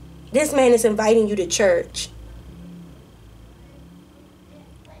 this man is inviting you to church.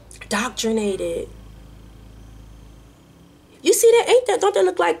 Doctrinated. You see that? Ain't that? Don't that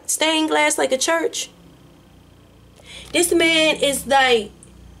look like stained glass like a church? This man is like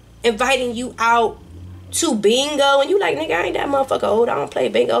inviting you out to bingo, and you like, nigga, I ain't that motherfucker old. I don't play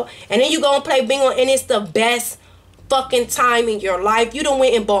bingo. And then you go and play bingo, and it's the best fucking time in your life. You done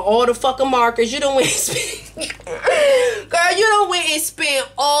went and bought all the fucking markers. You done went and spent girl, you done went and spent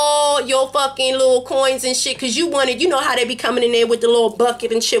all your fucking little coins and shit, because you wanted, you know how they be coming in there with the little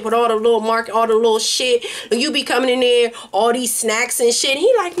bucket and shit with all the little market, all the little shit, and you be coming in there, all these snacks and shit. And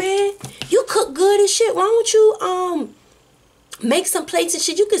he like, man, you cook good and shit. Why don't you make some plates and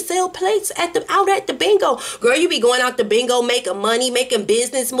shit? You could sell plates out at the bingo. Girl, you be going out the bingo, making money, making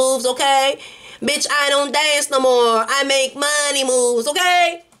business moves, okay? Bitch, I don't dance no more. I make money moves,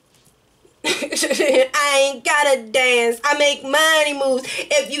 okay? I ain't gotta dance. I make money moves.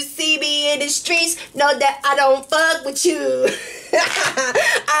 If you see me in the streets, know that I don't fuck with you.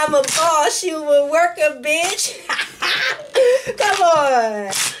 I'm a boss, you a worker, bitch. Come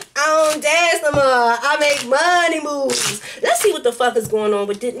on. I don't dance no more. I make money moves. Let's see what the fuck is going on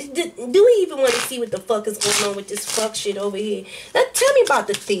with this. Do we even want to see what the fuck is going on with this fuck shit over here? Now, tell me about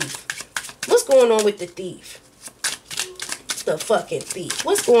the thief. What's going on with the thief? The fucking thief.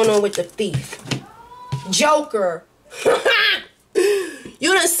 What's going on with the thief? Joker.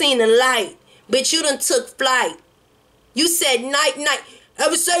 You done seen the light, bitch. You done took flight. You said night, night.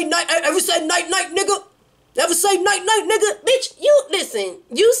 Ever say night, night, nigga? Ever say night, night, nigga? Bitch, you, listen.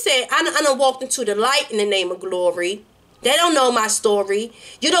 You said, I done walked into the light in the name of glory. They don't know my story.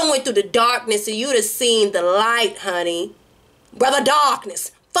 You done went through the darkness and you done seen the light, honey. Brother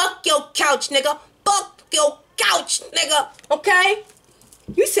Darkness. Fuck your couch, nigga. Fuck your couch, nigga. Okay?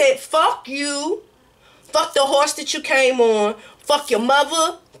 You said fuck you. Fuck the horse that you came on. Fuck your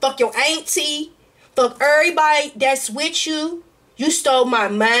mother. Fuck your auntie. Fuck everybody that's with you. You stole my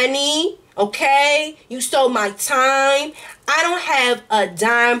money. Okay? You stole my time. I don't have a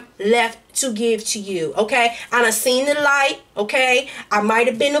dime left to give to you. Okay? I done seen the light. Okay? I might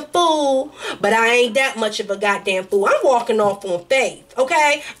have been a fool, but I ain't that much of a goddamn fool. I'm walking off on faith.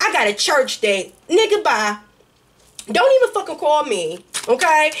 Okay? I got a church date. Nigga, bye. Don't even fucking call me.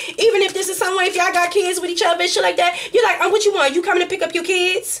 Okay? Even if this is some way, if y'all got kids with each other and shit like that, you're like, what you want? You coming to pick up your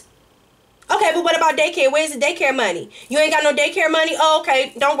kids? Okay, but what about daycare? Where's the daycare money? You ain't got no daycare money? Oh,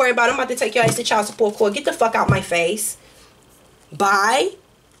 okay. Don't worry about it. I'm about to take your ass to child support court. Get the fuck out my face. Bye.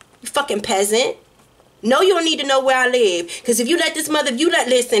 You fucking peasant. No, you don't need to know where I live. Because if you let this mother,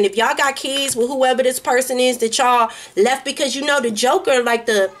 listen, if y'all got kids with whoever this person is that y'all left, because you know the Joker, like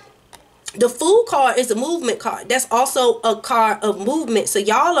the Fool card is a movement card. That's also a card of movement. So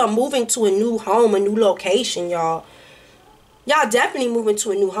y'all are moving to a new home, a new location, y'all. Y'all definitely moving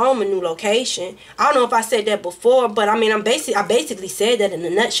to a new home, a new location. I don't know if I said that before, but I mean, I basically said that in a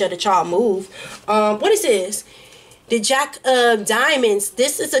nutshell that y'all move. What is this? The Jack of Diamonds.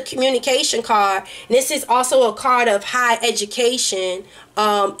 This is a communication card. This is also a card of high education.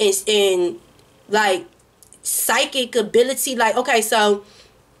 It's in like psychic ability. Like, okay, so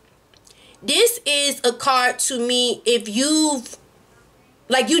this is a card to me if you've,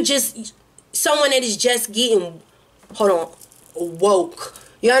 like, someone that is just getting, hold on, woke.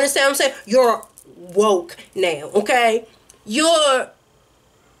 You understand what I'm saying? You're woke now, okay? You've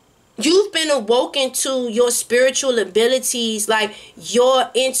been awoken to your spiritual abilities, like your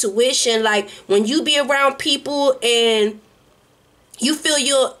intuition. Like when you be around people and you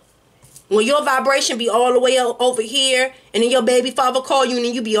feel when your vibration be all the way over here, and then your baby father call you, and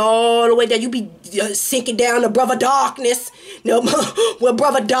then you be all the way down. You be sinking down to brother darkness. No, where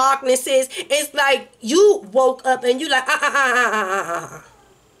brother darkness is. It's like you woke up and you like, I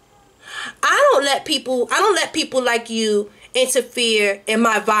don't let people like you interfere in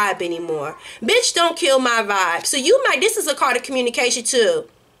my vibe anymore. Bitch, don't kill my vibe. So this is a card of communication too.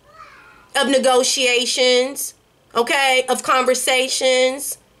 Of negotiations, okay? Of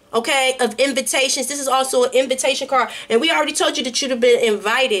conversations, okay? Of invitations. This is also an invitation card. And we already told you that you'd have been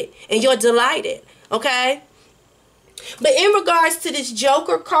invited and you're delighted, okay? But in regards to this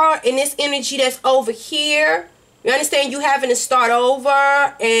Joker card and this energy that's over here, you understand, you having to start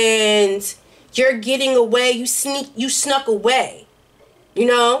over and you're getting away. You snuck away. You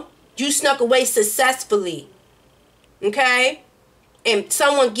know? You snuck away successfully. Okay? And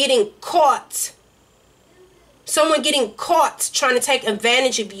someone getting caught. Someone getting caught trying to take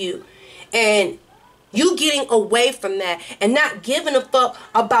advantage of you. And you getting away from that. And not giving a fuck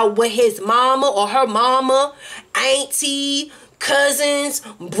about what his mama or her mama, auntie, cousins,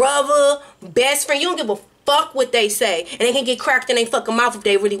 brother, best friend. You don't give a fuck what they say. And they can get cracked in their fucking mouth if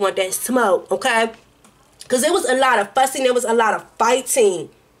they really want that smoke, okay? Because there was a lot of fussing. There was a lot of fighting.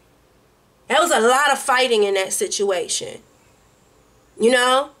 There was a lot of fighting in that situation. You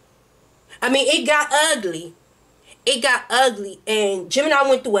know? I mean, it got ugly. It got ugly. And Gemini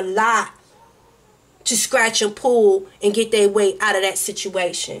went through a lot to scratch and pull and get their way out of that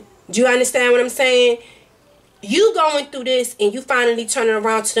situation. Do you understand what I'm saying? You going through this and you finally turning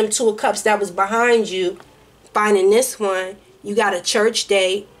around to them Two of Cups that was behind you. Finding this one, you got a church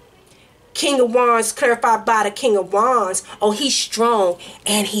date. King of Wands, clarified by the King of Wands. Oh, he's strong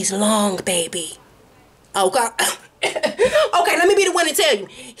and he's long, baby. Oh, God. Okay, let me be the one to tell you.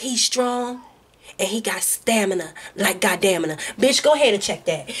 He's strong and he got stamina like goddamina. Bitch, go ahead and check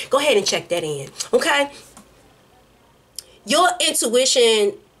that. Go ahead and check that in, okay? Your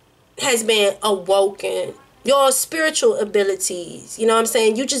intuition has been awoken. Your spiritual abilities, you know what I'm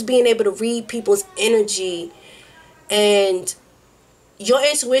saying? You just being able to read people's energy. And your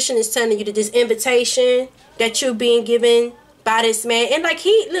intuition is telling you that this invitation that you're being given by this man. And like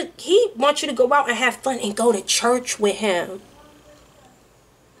he wants you to go out and have fun and go to church with him.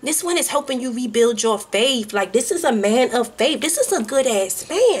 This one is helping you rebuild your faith. Like this is a man of faith. This is a good ass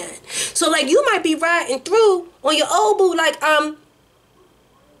man. So like you might be riding through on your old boo like,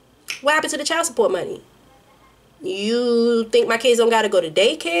 what happened to the child support money? You think my kids don't gotta go to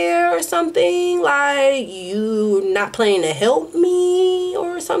daycare or something? Like, you not planning to help me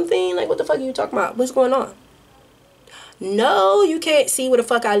or something? Like, what the fuck are you talking about? What's going on? No, you can't see where the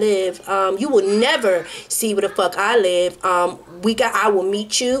fuck I live. You will never see where the fuck I live. I will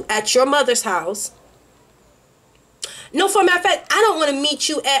meet you at your mother's house. No, for a matter of fact, I don't want to meet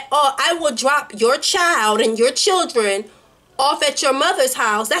you at all. I will drop your child and your children off at your mother's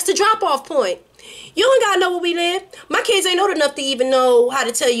house. That's the drop-off point. You don't gotta know where we live. My kids ain't old enough to even know how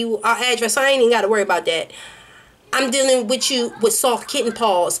to tell you our address. So I ain't even gotta worry about that. I'm dealing with you with soft kitten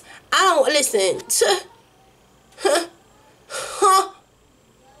paws. I don't listen.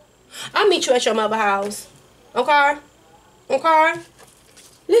 I'll meet you at your mother house. Okay? Okay?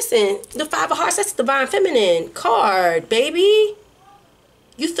 Listen, the Five of Hearts, that's the Divine Feminine card, baby.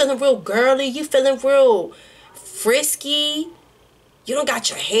 You feeling real girly. You feeling real frisky. You done got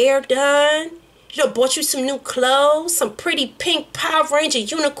your hair done. You done bought you some new clothes. Some pretty pink Power Ranger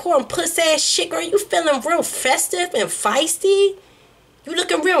unicorn puss ass shit, girl. You feeling real festive and feisty. You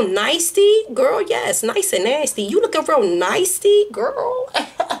looking real nicey, girl. Yes, nice and nasty. You looking real nicey, girl.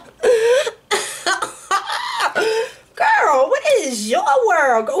 Girl, what is your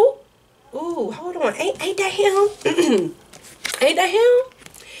world? Ooh, hold on. Ain't that him? Ain't that him?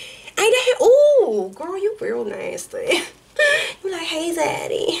 Ain't that him? Ooh, girl, you real nasty. You like, hey,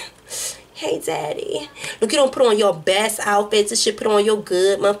 daddy. Hey, daddy. Look, you don't put on your best outfits and shit. Put on your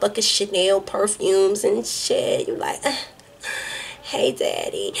good motherfucking Chanel perfumes and shit. You like, hey,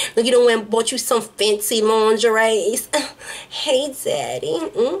 daddy. Look, you done bought you some fancy lingeries. Hey, daddy.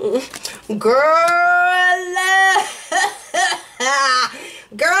 Girl.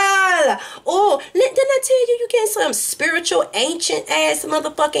 Girl. Oh, didn't I tell you get some spiritual, ancient ass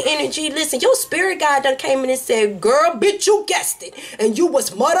motherfucking energy? Listen, your spirit guide done came in and said, girl, bitch, you guessed it. And you was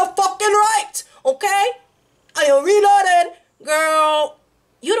motherfucking right. Okay? I am reloaded. Girl,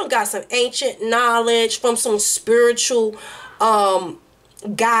 you done got some ancient knowledge from some spiritual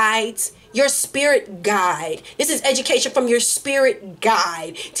guides. Your spirit guide. This is education from your spirit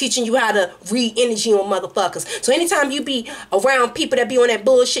guide, teaching you how to read energy on motherfuckers. So anytime you be around people that be on that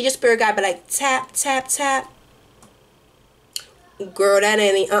bullshit, your spirit guide be like, tap, tap, tap. Girl, that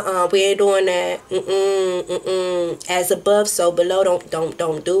ain't, we ain't doing that. As above, so below.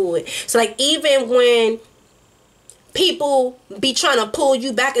 Don't do it. So like, even when people be trying to pull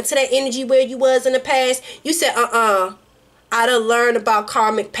you back into that energy where you was in the past, you said, I done learned about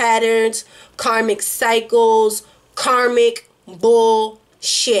karmic patterns, karmic cycles, karmic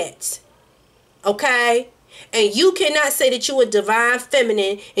bullshit. Okay? And you cannot say that you're a divine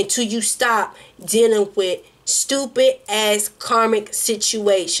feminine until you stop dealing with stupid ass karmic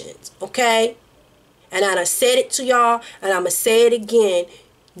situations. Okay? And I done said it to y'all, and I'm going to say it again.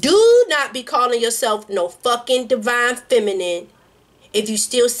 Do not be calling yourself no fucking divine feminine if you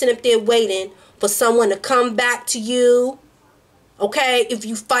still sit up there waiting for someone to come back to you. Okay, if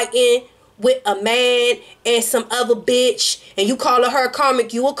you fighting with a man and some other bitch and you calling her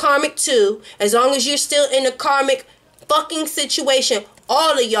karmic, you a karmic too. As long as you're still in a karmic fucking situation,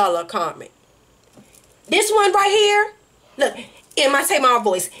 all of y'all are karmic. This one right here, look, in my Tamar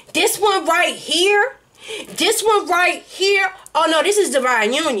voice, this one right here, oh no, this is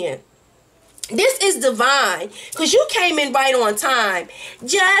divine union. This is divine, because you came in right on time.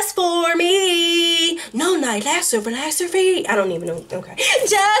 Just for me. No night, relaxer free. I don't even know. Okay.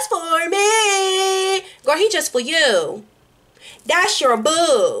 Just for me. Girl, he just for you. That's your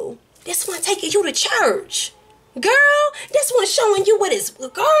boo. This one taking you to church. Girl, this one showing you what is.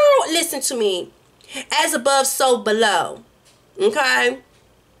 Girl, listen to me. As above, so below. Okay?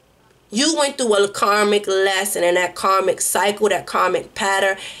 You went through a karmic lesson and that karmic cycle, that karmic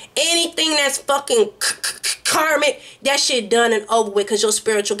pattern. Anything that's fucking karmic, that shit done and over with, because your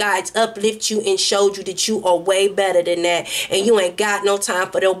spiritual guides uplift you and showed you that you are way better than that. And you ain't got no time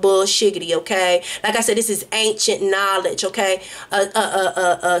for their bullshiggity, okay? Like I said, this is ancient knowledge, okay?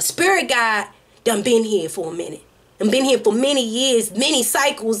 Spirit guide done been here for a minute. And been here for many years, many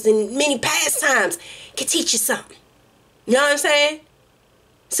cycles, and many pastimes. Can teach you something. You know what I'm saying?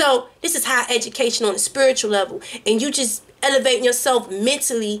 So this is high education on a spiritual level, and you just elevating yourself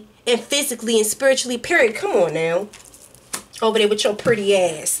mentally and physically and spiritually, period. Come on now. Over there with your pretty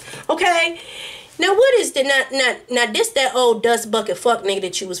ass. Okay? Now what is the now this that old dust bucket fuck nigga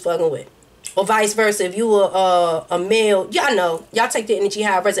that you was fucking with? Or vice versa, if you were a male, y'all know. Y'all take the energy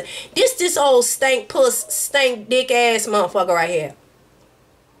high versa. This old stank puss, stank dick ass motherfucker right here.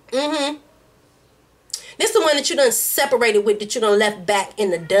 Mm-hmm. This the one that you done separated with, that you done left back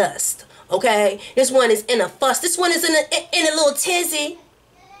in the dust. Okay? This one is in a fuss. This one is in a little tizzy.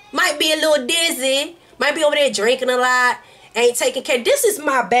 Might be a little dizzy. Might be over there drinking a lot. Ain't taking care. This is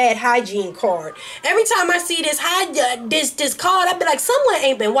my bad hygiene card. Every time I see this this card, I be like, someone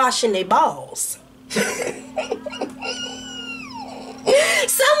ain't been washing their balls.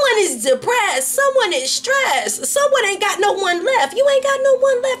 Someone is depressed. Someone is stressed. Someone ain't got no one left. You ain't got no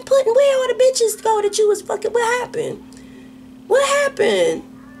one left putting where all the bitches go that you was fucking. What happened? What happened?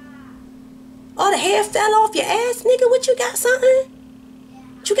 All the hair fell off your ass, nigga. What you got, something?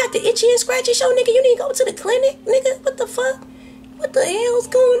 You got the itchy and scratchy show, nigga? You need to go to the clinic, nigga? What the fuck? What the hell's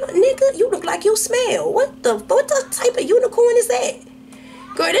going on, nigga? You look like you smell. What the type of unicorn is that?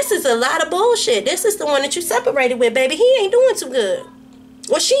 Girl, this is a lot of bullshit. This is the one that you separated with, baby. He ain't doing too good.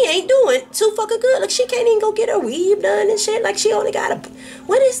 Well, she ain't doing too fucking good. Like, she can't even go get her weave done and shit. Like, she only got a...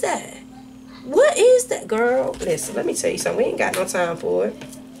 What is that? What is that, girl? Listen, let me tell you something. We ain't got no time for it.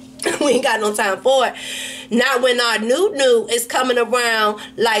 We ain't got no time for it. Not when our new is coming around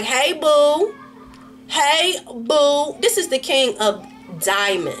like, hey, boo. Hey, boo. This is the king of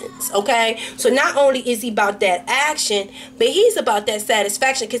diamonds, okay? So not only is he about that action, but he's about that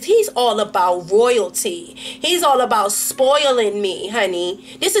satisfaction, because he's all about royalty. He's all about spoiling me, honey.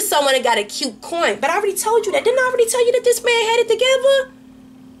 This is someone that got a cute coin. But I already told you that. Didn't I already tell you that this man had it together?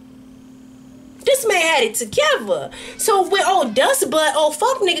 This man had it together. So when old dust butt, old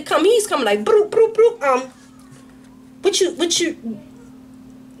fuck nigga come, he's coming like broop, broop, broop.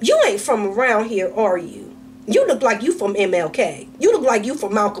 You ain't from around here, are you? You look like you from MLK. You look like you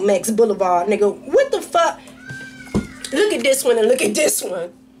from Malcolm X Boulevard, nigga. What the fuck? Look at this one and look at this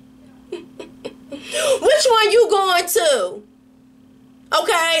one. Which one you going to?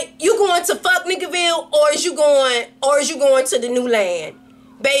 Okay, you going to fuck niggerville, or is you going to the new land?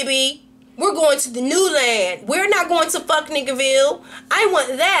 Baby, we're going to the new land. We're not going to fuck niggerville. I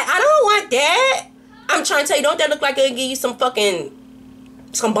want that. I don't want that. I'm trying to tell you, don't that look like it'll give you some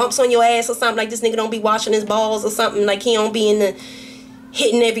bumps on your ass or something? Like this nigga don't be washing his balls or something. Like he don't be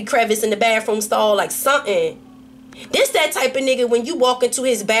hitting every crevice in the bathroom stall, like something. This that type of nigga, when you walk into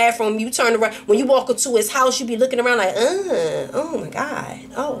his bathroom, you turn around. When you walk into his house, you be looking around like, oh my God.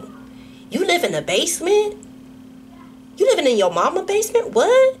 Oh, you live in a basement? You living in your mama basement?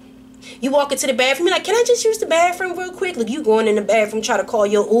 What? You walk into the bathroom, you're like, can I just use the bathroom real quick? Look, you going in the bathroom, try to call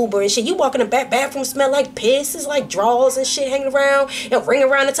your Uber and shit. You walk in the bathroom, smell like piss. It's like drawers and shit hanging around and ring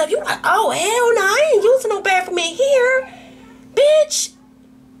around the tub. You like, oh, hell no, I ain't using no bathroom in here. Bitch.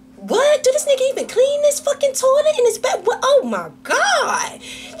 What? Do this nigga even clean this fucking toilet in his bed? What? Oh my God.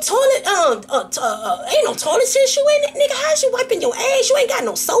 Toilet, ain't no toilet tissue in it, nigga. How's you wiping your ass? You ain't got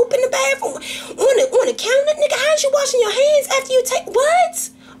no soap in the bathroom. On the counter, nigga, how's you washing your hands after you take, what?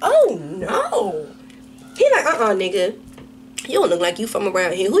 Oh no. He like, nigga. You don't look like you from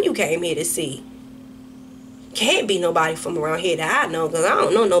around here. Who you came here to see? Can't be nobody from around here that I know, because I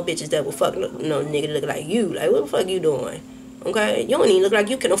don't know no bitches that will fuck no nigga look like you. Like, what the fuck you doing? Okay? You don't even look like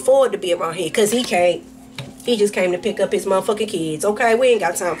you can afford to be around here, because he can't. He just came to pick up his motherfucking kids. Okay? We ain't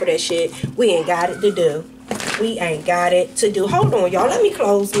got time for that shit. We ain't got it to do. We ain't got it to do. Hold on, y'all. Let me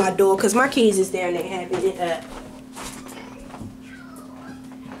close my door, because my kids is down there having it up.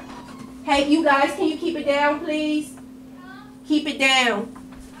 Hey, you guys, can you keep it down, please? Keep it down.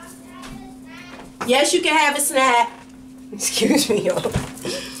 Yes, you can have a snack. Excuse me, y'all.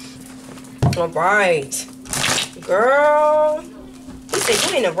 All right. Girl. You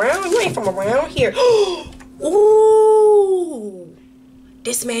said you ain't around? You ain't from around here. Ooh.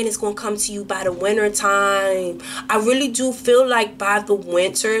 This man is going to come to you by the winter time. I really do feel like by the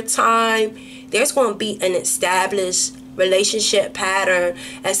winter time, there's going to be an established relationship pattern,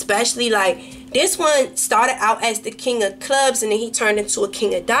 especially like this one started out as the king of clubs and then he turned into a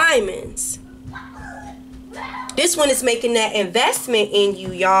king of diamonds. This one is making that investment in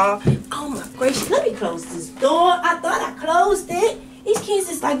you, y'all. Oh my gracious, let me close this door. I thought I closed it. These kids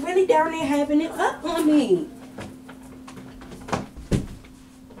is like really down there having it up on me.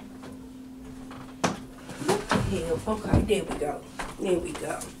 What the hell? Okay, there we go. There we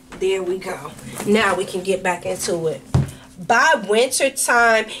go. There we go. Now we can get back into it. By winter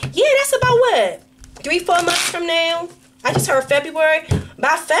time, yeah, that's about what? 3-4 months from now? I just heard February.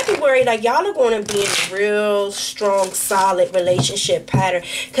 By February, like, y'all are going to be in a real strong, solid relationship pattern.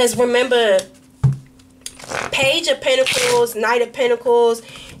 Because remember, Page of Pentacles, Knight of Pentacles,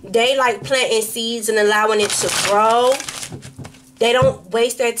 they like planting seeds and allowing it to grow. They don't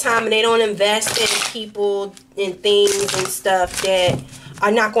waste their time and they don't invest in people and things and stuff that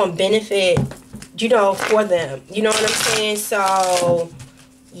are not going to benefit, you know, for them. You know what I'm saying? So,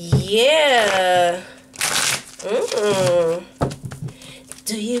 yeah.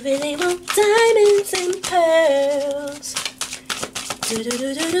 Do you really want diamonds and pearls? Do do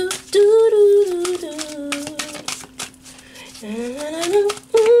do do do do do do.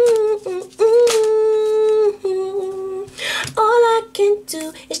 All I can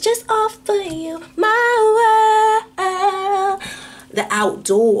do is just offer you my world. The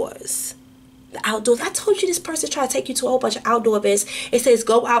outdoors. The outdoors. I told you this person tried to take you to a whole bunch of outdoor events. It says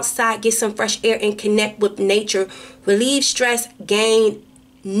go outside, get some fresh air, and connect with nature. Relieve stress, gain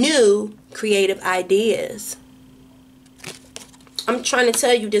new creative ideas. I'm trying to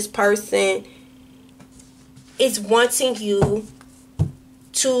tell you, this person is wanting you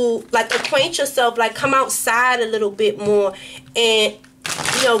to like acquaint yourself, like come outside a little bit more and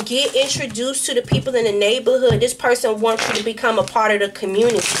You know, get introduced to the people in the neighborhood. This person wants you to become a part of the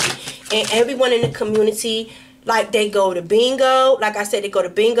community. And everyone in the community, like, they go to bingo. Like I said, they go to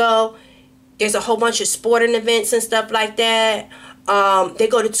bingo. There's a whole bunch of sporting events and stuff like that. They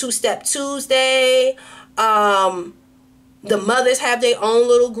go to Two-Step Tuesday. The mothers have their own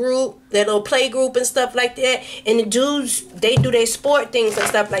little group, their little play group and stuff like that. And the dudes, they do their sport things and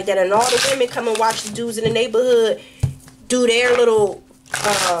stuff like that. And all the women come and watch the dudes in the neighborhood do their little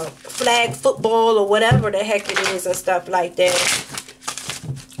flag football or whatever the heck it is and stuff like that.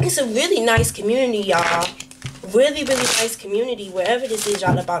 It's a really nice community, y'all. Really, really nice community wherever this is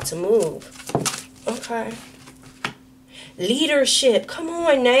y'all about to move. Okay. Leadership. Come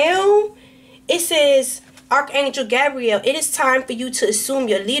on now. It says, Archangel Gabriel, it is time for you to assume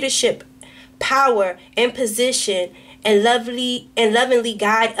your leadership, power, and position and lovingly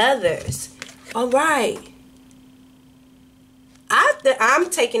guide others. All right. I'm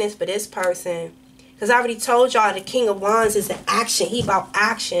taking this for this person. Because I already told y'all the King of Wands is an action. He about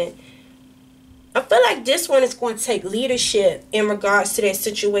action. I feel like this one is going to take leadership in regards to their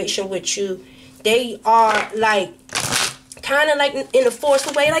situation with you. They are like, kind of like in a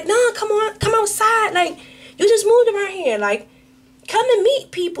forceful way. Like, no, come on, come outside. Like, you just moved around here. Like, come and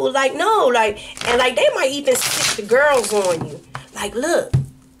meet people. Like, no, like, and like they might even stick the girls on you. Like, look,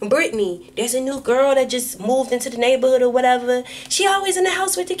 Brittany, there's a new girl that just moved into the neighborhood or whatever. She always in the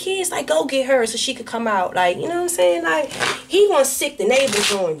house with the kids. Like, go get her so she could come out. Like, you know what I'm saying? Like, he gonna sick the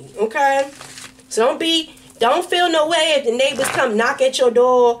neighbors on you, okay? So don't feel no way if the neighbors come knock at your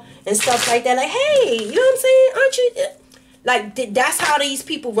door and stuff like that. Like, hey, you know what I'm saying? Aren't you? Like, that's how these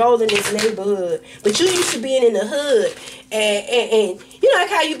people roll in this neighborhood. But you used to being in the hood. And you know,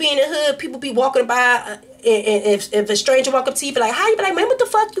 like how you be in the hood, people be walking by, and if a stranger walk up to you, be like, hi, you be like, man, what the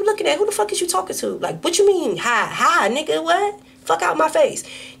fuck you looking at? Who the fuck is you talking to? Like, what you mean, hi, nigga, what? Fuck out my face.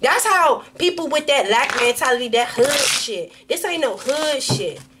 That's how people with that lack mentality, that hood shit. This ain't no hood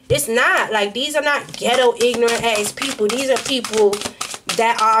shit. It's not. Like, these are not ghetto, ignorant ass people. These are people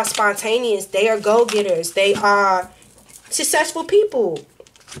that are spontaneous. They are go-getters. They are successful people.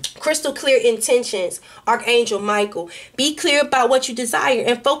 Crystal clear intentions. Archangel Michael. Be clear about what you desire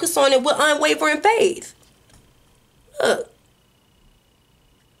and focus on it with unwavering faith. Look.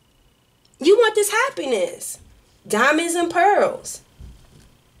 You want this happiness. Diamonds and pearls.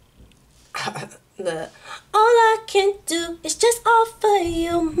 Look. All I can do is just offer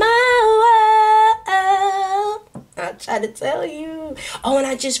you my world. I try to tell you. Oh, and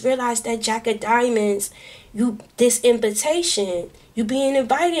I just realized that Jack of Diamonds, this invitation, you being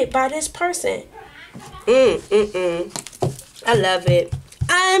invited by this person. I love it.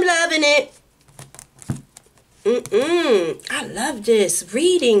 I'm loving it. I love this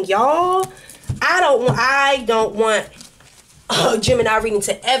reading, y'all. I don't want Gemini reading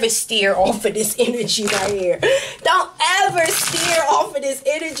to ever steer off of this energy right here. Don't ever steer off of this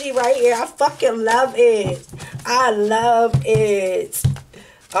energy right here. I fucking love it. I love it.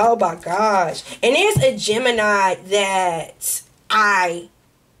 Oh my gosh. And there's a Gemini that I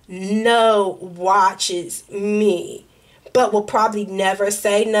know watches me, but will probably never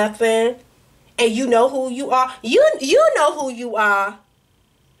say nothing. And you know who you are. You know who you are.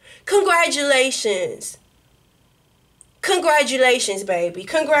 Congratulations. Congratulations, baby.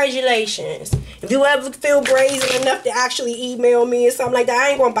 Congratulations. If you ever feel brazen enough to actually email me or something like that, I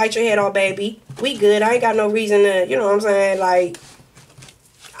ain't gonna bite your head off, baby. We good. I ain't got no reason to, you know what I'm saying? Like,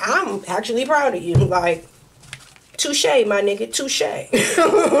 I'm actually proud of you. Like, touche, my nigga. Touche.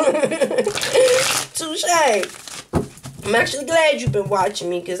 Touche. I'm actually glad you've been watching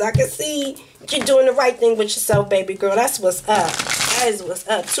me because I can see you're doing the right thing with yourself, baby girl. That's what's up. That is what's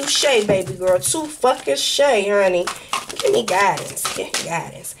up. Touche, baby girl. Too fucking shay, honey. Give me guidance. Give me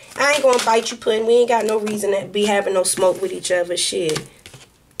guidance. I ain't gonna bite you, Puddin'. We ain't got no reason to be having no smoke with each other. Shit.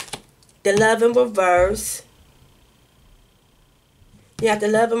 The love in reverse. You have the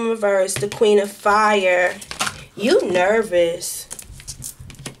love in reverse. The Queen of Fire. You nervous.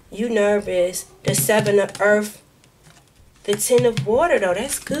 You nervous. The Seven of Earth. The Ten of Water, though.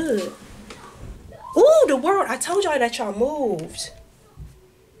 That's good. Ooh, the World. I told y'all that y'all moved.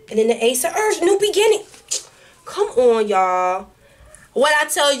 And then the Ace of Earth. New beginning. Come on, y'all. What I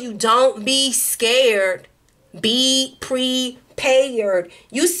tell you, don't be scared. Be prepared.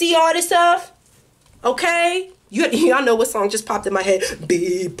 You see all this stuff? Okay? Y'all know what song just popped in my head.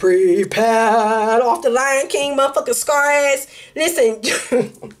 Be prepared. Off the Lion King, motherfucking Scar ass. Listen.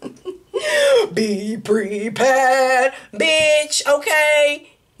 Be prepared, bitch. Okay?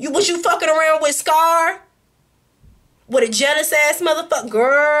 Was you fucking around with Scar? With a jealous ass motherfucker?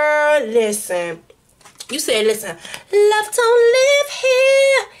 Girl, listen. You said, listen, love don't live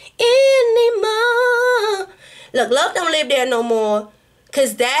here anymore. Look, love don't live there no more.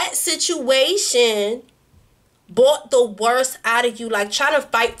 Because that situation brought the worst out of you. Like trying to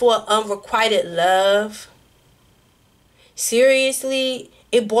fight for unrequited love. Seriously,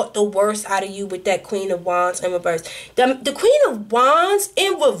 it brought the worst out of you with that Queen of Wands in reverse. The Queen of Wands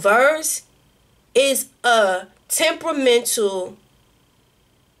in reverse is a temperamental...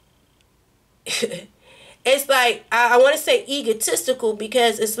 It's like, I want to say egotistical,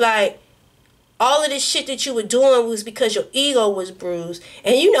 because it's like all of this shit that you were doing was because your ego was bruised.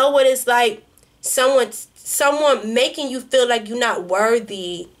 And you know what it's like? Someone making you feel like you're not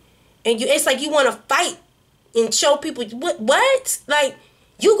worthy. And it's like you want to fight and show people, what? Like,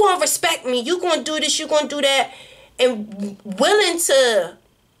 you going to respect me. You going to do this. You going to do that. And willing to...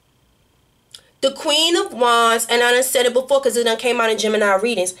 The Queen of Wands, and I done said it before because it done came out in Gemini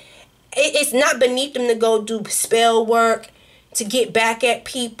readings. It's not beneath them to go do spell work to get back at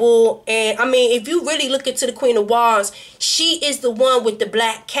people. And I mean, if you really look into the Queen of Wands, she is the one with the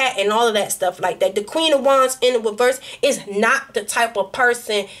black cat and all of that stuff like that. The Queen of Wands in the reverse is not the type of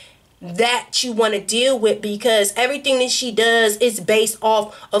person that you want to deal with, because everything that she does is based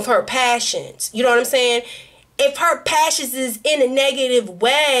off of her passions. You know what I'm saying? If her passions is in a negative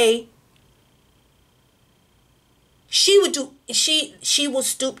way, she will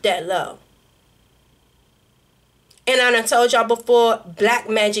stoop that low. And I done told y'all before, black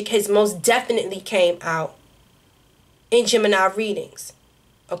magic has most definitely came out in Gemini readings.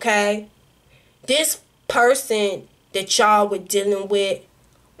 Okay? This person that y'all were dealing with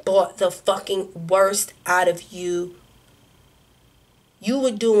brought the fucking worst out of you. You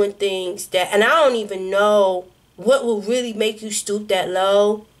were doing things that, and I don't even know what will really make you stoop that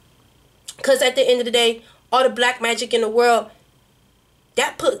low. Because at the end of the day, all the black magic in the world,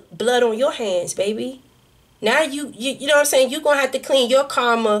 that put blood on your hands, baby. Now you know what I'm saying? You're going to have to clean your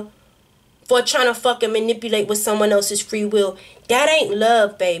karma for trying to fucking manipulate with someone else's free will. That ain't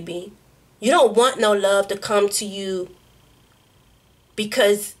love, baby. You don't want no love to come to you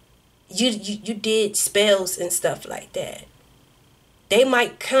because you did spells and stuff like that. They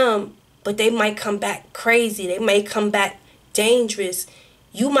might come, but they might come back crazy. They may come back dangerous.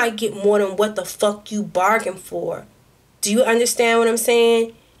 You might get more than what the fuck you bargained for. Do you understand what I'm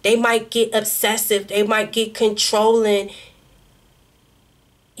saying? They might get obsessive. They might get controlling.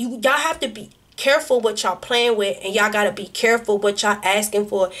 Y'all have to be careful what y'all playing with, and y'all got to be careful what y'all asking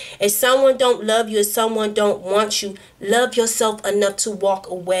for. If someone don't love you, if someone don't want you, love yourself enough to walk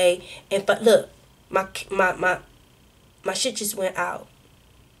away. And but look, my shit just went out.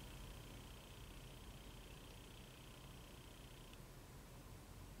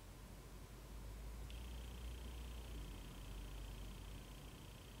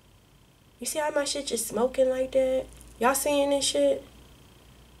 You see how my shit just smoking like that? Y'all seeing this shit?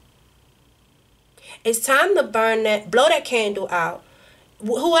 It's time to burn that, blow that candle out.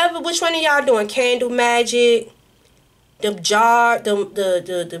 Which one of y'all doing candle magic? The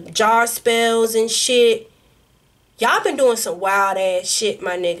jar spells and shit. Y'all been doing some wild ass shit,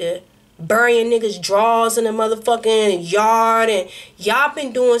 my nigga. Burying niggas' drawers in the motherfucking yard, and y'all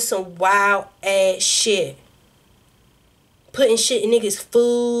been doing some wild ass shit. Putting shit in niggas'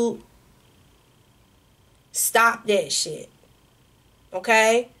 food. Stop that shit.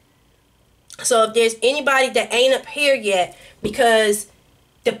 Okay? So if there's anybody that ain't up here yet, because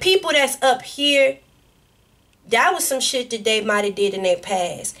the people that's up here, that was some shit that they might have did in their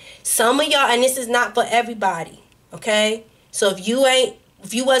past. Some of y'all, and this is not for everybody, okay? So if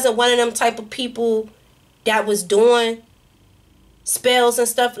you wasn't one of them type of people that was doing spells and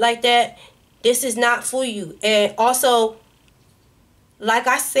stuff like that, this is not for you. And also, like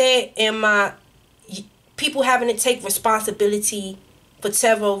I said in my people having to take responsibility for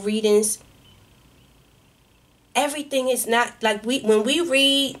several readings, everything is not like when we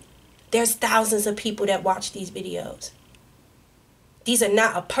read, there's thousands of people that watch these videos. These are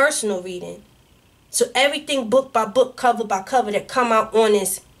not a personal reading. So everything book by book, cover by cover that come out on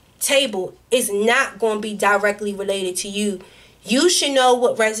this table is not going to be directly related to you. You should know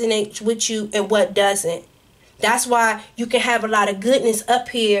what resonates with you and what doesn't. That's why you can have a lot of goodness up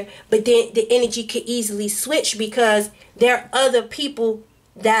here, but then the energy can easily switch because there are other people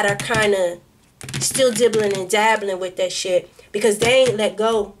that are kind of still dibbling and dabbling with that shit because they ain't let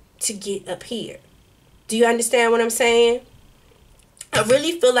go to get up here. Do you understand what I'm saying? I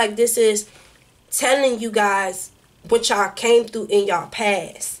really feel like this is telling you guys what y'all came through in y'all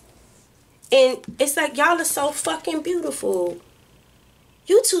past. And it's like y'all are so fucking beautiful.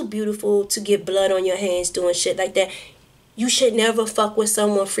 You too beautiful to get blood on your hands doing shit like that. You should never fuck with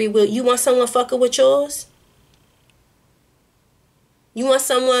someone free will. You want someone fucking with yours? You want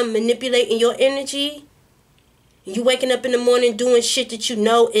someone manipulating your energy? You waking up in the morning doing shit that you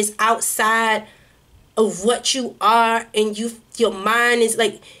know is outside of what you are, and your mind is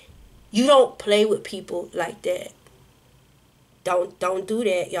like, you don't play with people like that. Don't do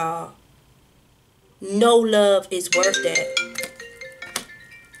that, y'all. No love is worth that.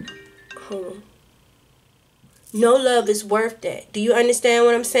 Hold on. No love is worth that. Do you understand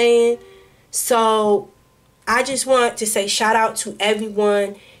what I'm saying? So I just want to say shout out to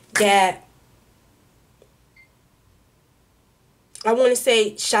everyone that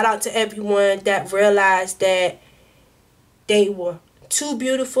realized that they were too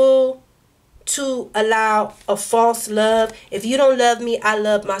beautiful to allow a false love. If you don't love me, I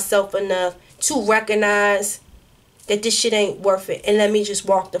love myself enough to recognize that this shit ain't worth it, and let me just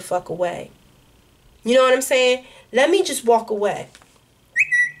walk the fuck away. You know what I'm saying? Let me just walk away.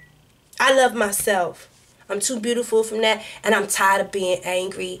 I love myself. I'm too beautiful from that, and I'm tired of being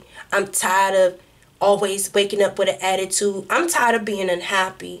angry. I'm tired of always waking up with an attitude. I'm tired of being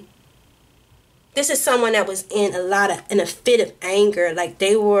unhappy. This is someone that was in a fit of anger. Like,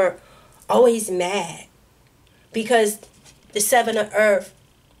 they were always mad because the 7 of Earth,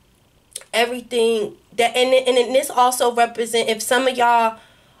 everything that, and this also represent, if some of y'all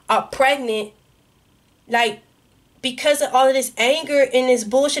are pregnant, like, because of all of this anger and this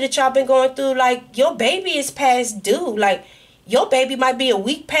bullshit that y'all been going through, like, your baby is past due. Like, your baby might be a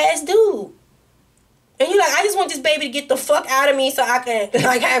week past due. And you're like, I just want this baby to get the fuck out of me so I can,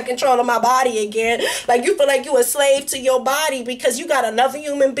 like, have control of my body again. Like, you feel like you a slave to your body because you got another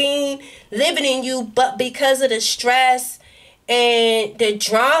human being living in you. But because of the stress and the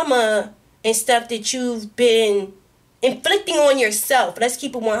drama and stuff that you've been inflicting on yourself, let's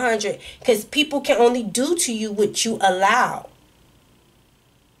keep it 100. Because people can only do to you what you allow.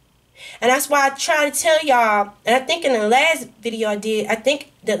 And that's why I try to tell y'all, and I think in the last video I did, I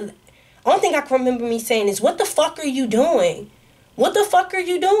think the only thing I can remember me saying is, what the fuck are you doing? What the fuck are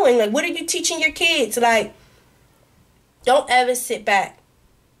you doing? Like, what are you teaching your kids? Like, don't ever sit back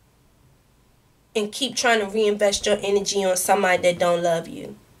and keep trying to reinvest your energy on somebody that don't love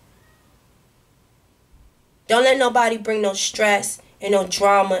you. Don't let nobody bring no stress and no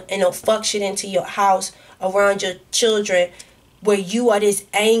drama and no fuck shit into your house around your children where you are this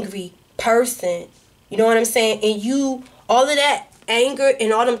angry person. You know what I'm saying? And you, all of that anger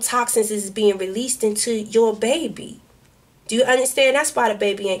and all them toxins is being released into your baby. Do you understand? That's why the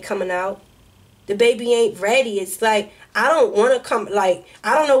baby ain't coming out. The baby ain't ready. It's like, I don't want to come, like,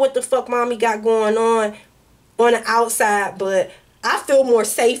 I don't know what the fuck mommy got going on the outside, but I feel more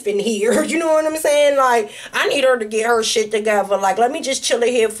safe in here. You know what I'm saying? Like, I need her to get her shit together. Like, let me just chill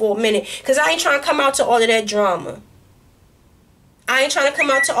here for a minute. Because I ain't trying to come out to all of that drama. I ain't trying to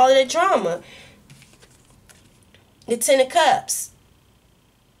come out to all of that drama. The 10 of Cups.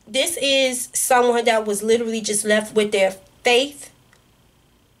 This is someone that was literally just left with their faith.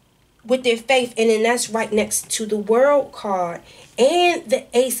 And then that's right next to the World card. And the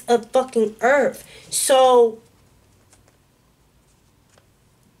Ace of fucking Earth. So,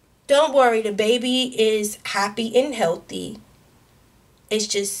 don't worry. The baby is happy and healthy. It's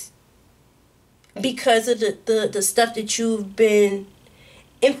just because of the stuff that you've been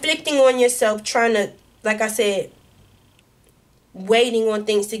inflicting on yourself. Trying to, like I said, waiting on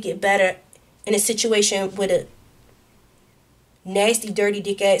things to get better in a situation with a nasty, dirty,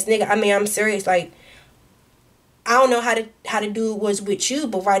 dick ass nigga. I mean, I'm serious. Like, I don't know how to do what's with you,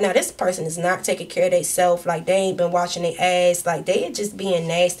 but right now this person is not taking care of themselves. Like, they ain't been washing their ass. Like, they are just being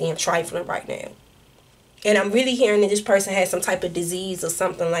nasty and trifling right now. And I'm really hearing that this person has some type of disease or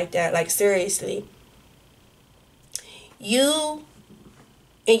something like that. Like, seriously. You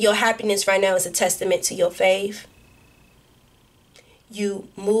and your happiness right now is a testament to your faith. You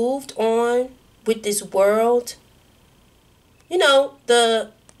moved on with this world. You know,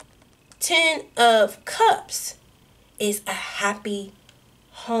 the 10 of Cups is a happy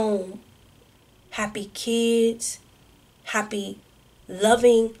home. Happy kids. Happy,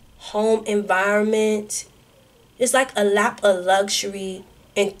 loving home environment. It's like a lap of luxury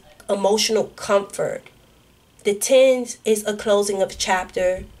and emotional comfort. The 10s is a closing of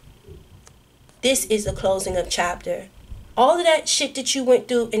chapter. This is a closing of chapter. All of that shit that you went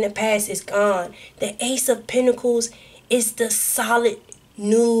through in the past is gone. The Ace of Pentacles is the solid,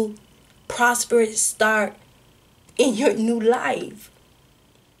 new, prosperous start in your new life.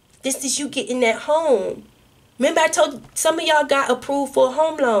 This is you getting that home. Remember I told some of y'all got approved for a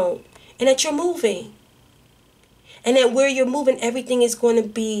home loan and that you're moving. And that where you're moving, everything is going to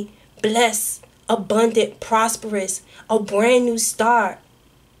be blessed abundant, prosperous, a brand new start.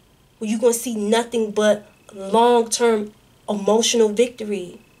 Where you're going to see nothing but long-term emotional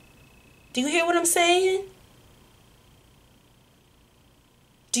victory. Do you hear what I'm saying?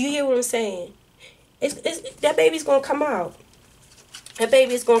 Do you hear what I'm saying? That baby's going to come out. That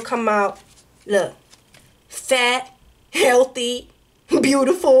baby is going to come out, look, fat, healthy,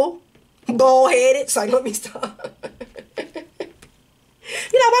 beautiful, bald-headed. So let me stop.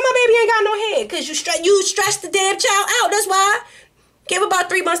 You know why my baby ain't got no head? Because you stress the damn child out. That's why. Give about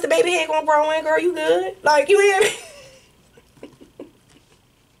 3 months, the baby head going to grow in, girl. You good? Like, you hear me?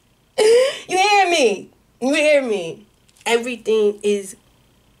 You hear me? You hear me? Everything is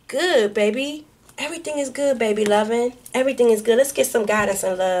good, baby. Everything is good, baby loving. Everything is good. Let's get some guidance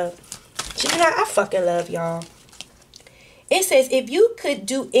and love. I fucking love y'all. It says, if you could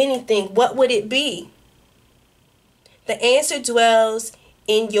do anything, what would it be? The answer dwells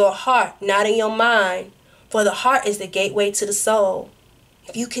in your heart, not in your mind. For the heart is the gateway to the soul.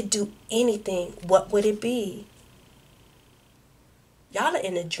 If you could do anything, what would it be? Y'all are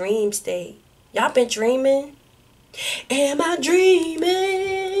in a dream state. Y'all been dreaming? Am I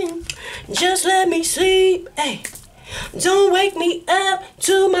dreaming? Just let me sleep. Hey, don't wake me up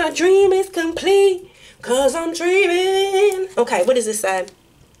till my dream is complete. 'Cause I'm dreaming. Okay, what does it say?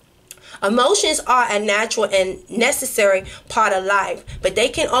 Emotions are a natural and necessary part of life, but they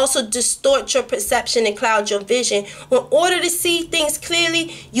can also distort your perception and cloud your vision. In order to see things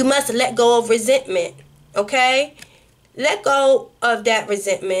clearly, you must let go of resentment. Okay? Let go of that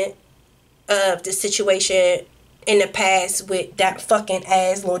resentment of the situation in the past with that fucking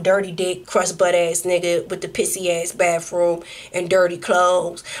ass, little dirty dick, crust butt ass nigga with the pissy ass bathroom and dirty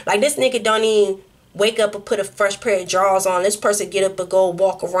clothes. Like, this nigga don't even wake up and put a fresh pair of drawers on. This person get up and go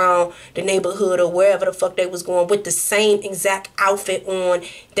walk around the neighborhood or wherever the fuck they was going with the same exact outfit on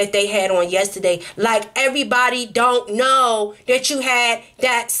that they had on yesterday. Like, everybody don't know that you had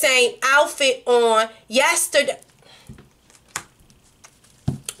that same outfit on yesterday.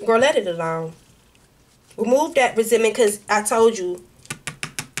 Girl, let it alone. Remove that resentment, because I told you,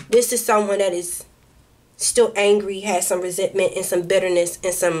 this is someone that is still angry, has some resentment and some bitterness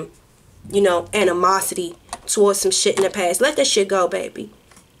and some, animosity towards some shit in the past. Let that shit go, baby.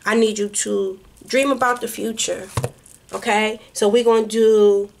 I need you to dream about the future, okay? So we're going to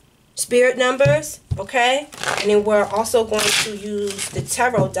do spirit numbers, okay? And then we're also going to use the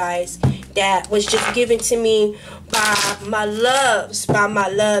tarot dice that was just given to me by my loves.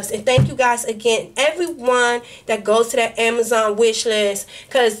 And thank you guys again, everyone that goes to that Amazon wish list,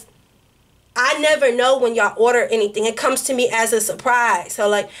 because I never know when y'all order anything. It comes to me as a surprise. So,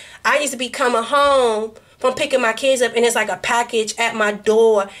 like, I used to be coming home from picking my kids up, and it's like a package at my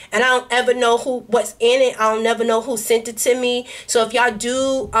door, and I don't ever know what's in it. I don't never know who sent it to me. So if y'all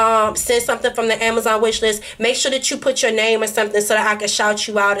do send something from the Amazon wish list, make sure that you put your name or something so that I can shout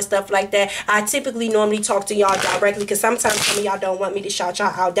you out and stuff like that. I typically normally talk to y'all directly, because sometimes some of y'all don't want me to shout y'all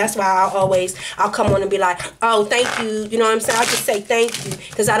out. That's why I'll come on and be like, oh, thank you. You know what I'm saying? I'll just say thank you,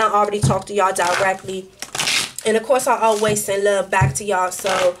 because I don't already talk to y'all directly. And of course, I always send love back to y'all.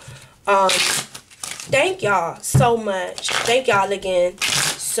 So thank y'all so much. Thank y'all again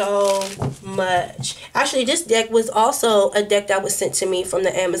so much. Actually, this deck was also a deck that was sent to me from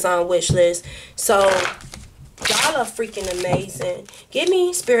the Amazon wish list. So y'all are freaking amazing. Give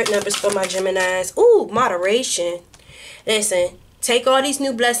me spirit numbers for my Geminis. Ooh, moderation. Listen, take all these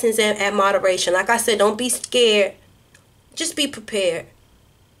new blessings at moderation. Like I said, don't be scared. Just be prepared.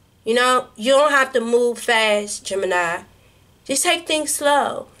 You don't have to move fast, Gemini. Just take things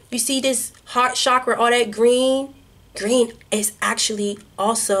slow. You see this heart chakra, all that green? Green is actually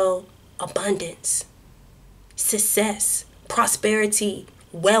also abundance, success, prosperity,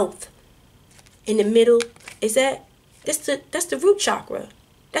 wealth. In the middle is that's the root chakra.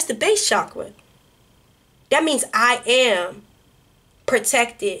 That's the base chakra. That means I am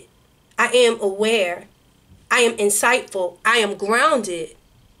protected. I am aware. I am insightful. I am grounded.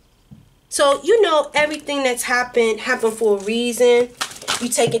 So, everything that's happened for a reason. You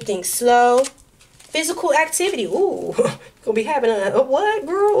taking things slow. Physical activity. Ooh, gonna be having a what,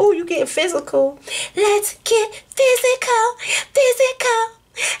 girl? Ooh, you getting physical. Let's get physical.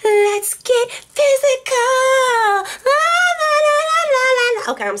 Let's get physical. La, la, la, la, la,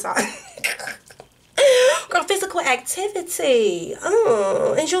 la. Okay, I'm sorry. Girl, physical activity.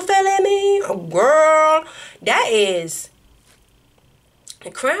 Oh, is you feeling me? Oh, girl, that is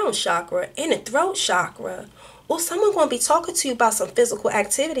the crown chakra and the throat chakra. Well, someone going to be talking to you about some physical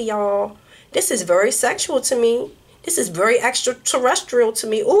activity, y'all. This is very sexual to me. This is very extraterrestrial to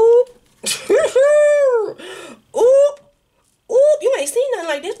me. Ooh. Ooh. Ooh. You ain't seen nothing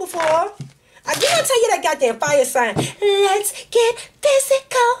like this before. I I didn't tell you that goddamn fire sign. Let's get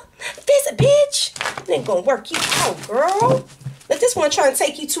physical. Bitch. It ain't gonna work you out, girl. But this one trying to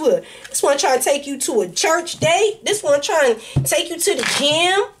take you to a church date. This one trying to take you to the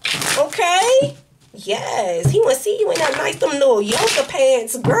gym. Okay? Yes. He want to see you in that nice them little yoga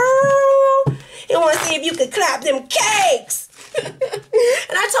pants, girl. He want to see if you could clap them cakes. And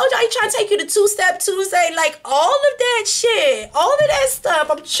I told y'all he trying to take you to Two-Step Tuesday. Like, all of that shit. All of that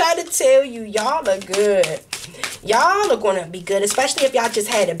stuff. I'm trying to tell you, y'all are good. Y'all are going to be good. Especially if y'all just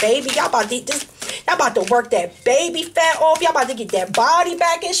had a baby. Y'all about to work that baby fat off. Y'all about to get that body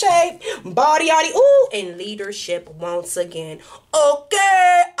back in shape. Body, ooh, and leadership once again.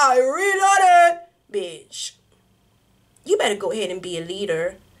 Okay, I reloaded. Bitch, you better go ahead and be a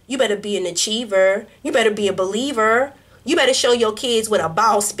leader. You better be an achiever. You better be a believer. You better show your kids what a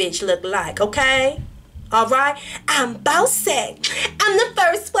boss bitch look like, okay? All right? I'm bossy. I'm the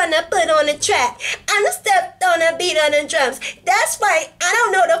first one to put on the track. I'm the step on the beat on the drums. That's right. I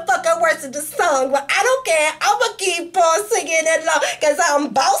don't know the fucking words of the song, but I don't care. I'm going to keep on singing it along because I'm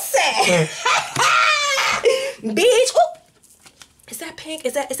bossy. Bitch. Ooh. Is that pink?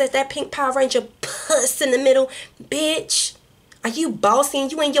 Is that pink Power Ranger puss in the middle? Bitch. Are you bossy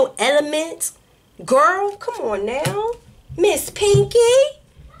and you in your element? Girl, come on now. Miss Pinky.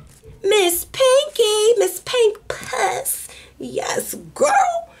 Miss Pink Puss. Yes,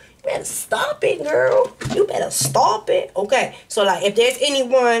 girl. You better stop it, girl. You better stop it. Okay, so like if there's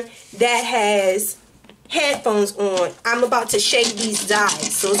anyone that has headphones on, I'm about to shake these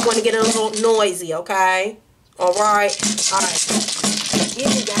dice. So it's going to get a little noisy, okay? All right. Give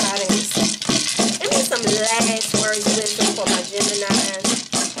me guidance. Give me some last words of wisdom for my Gemini.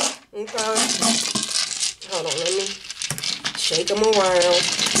 Okay. Hold on, let me shake them around.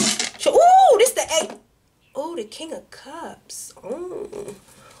 Ooh, this the 8. Ooh, the King of Cups. Ooh,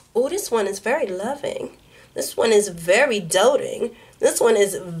 this one is very loving. This one is very doting. This one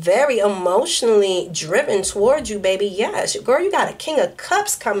is very emotionally driven towards you, baby. Yes, girl, you got a King of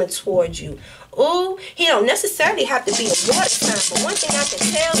Cups coming towards you. Ooh, he don't necessarily have to be a water sign, but one thing I can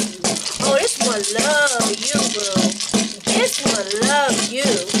tell you, oh, this one love you, boo. This one love you.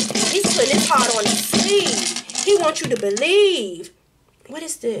 He's putting his heart on his sleeve. He wants you to believe. What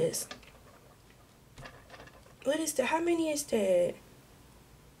is this? What is that? How many is that?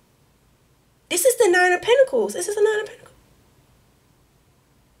 This is the 9 of Pentacles. This is the 9 of Pentacles.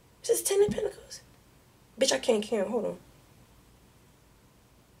 This is 10 of Pentacles. Bitch, I can't count. Hold on.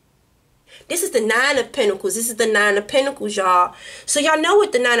 This is the 9 of Pentacles. This is the 9 of Pentacles, y'all. So y'all know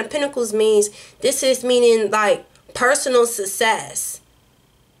what the 9 of Pentacles means. This is meaning like personal success.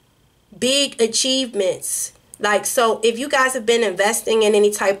 Big achievements. Like, so if you guys have been investing in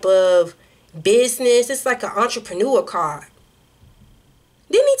any type of business, it's like an entrepreneur card.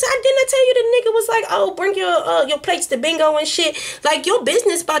 Didn't I tell you the nigga was like, oh, bring your plates to bingo and shit? Like, your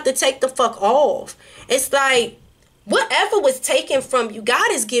business about to take the fuck off. It's like, whatever was taken from you,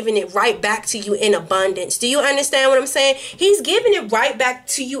 God is giving it right back to you in abundance. Do you understand what I'm saying? He's giving it right back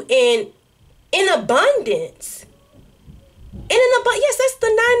to you in abundance. Yes, that's the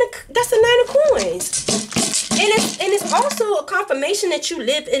 9 of coins. And it's also a confirmation that you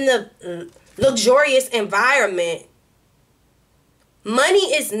live in a luxurious environment.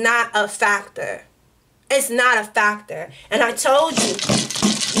 Money is not a factor. It's not a factor. And I told you,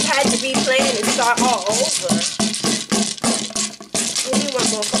 you had to replan and start all over. Give me one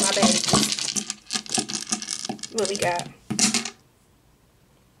more for my baby. What we got?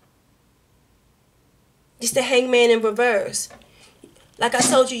 Just the Hangman in reverse. Like I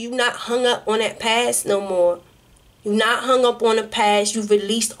told you, you're not hung up on that past no more. You're not hung up on the past. You've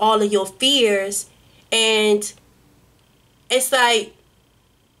released all of your fears. And it's like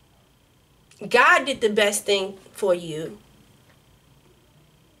God did the best thing for you.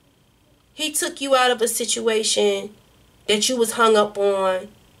 He took you out of a situation that you was hung up on.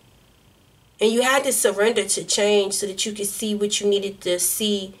 And you had to surrender to change so that you could see what you needed to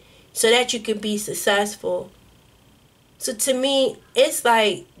see so that you could be successful. So to me, it's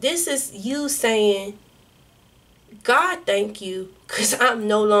like, this is you saying, God, thank you, because I'm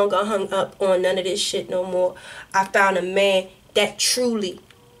no longer hung up on none of this shit no more. I found a man that truly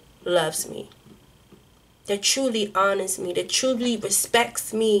loves me, that truly honors me, that truly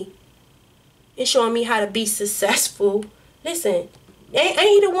respects me, and showing me how to be successful. Listen, ain't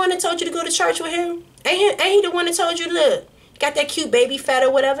he the one that told you to go to church with him? Ain't he the one that told you, look, got that cute baby fat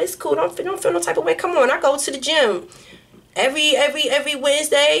or whatever? It's cool. Don't feel no type of way. Come on, I go to the gym every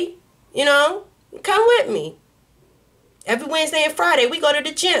Wednesday. You know, come with me. Every Wednesday and Friday, we go to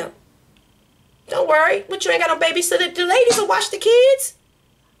the gym. Don't worry. But you ain't got no babysitter. The ladies will watch the kids.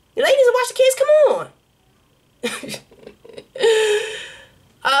 The ladies will watch the kids. Come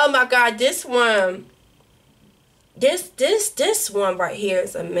my God, this one. This one right here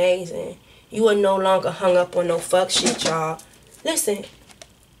is amazing. You are no longer hung up on no fuck shit, y'all. Listen,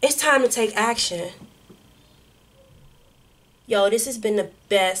 it's time to take action. Yo, this has been the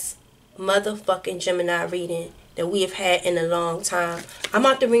best motherfucking Gemini reading that we have had in a long time. I'm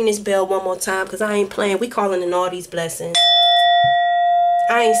about to ring this bell one more time because I ain't playing. We calling in all these blessings.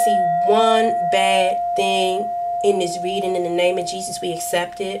 I ain't see one bad thing in this reading. In the name of Jesus, we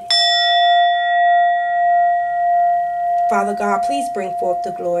accept it. Father God, please bring forth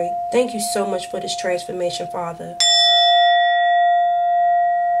the glory. Thank you so much for this transformation, Father.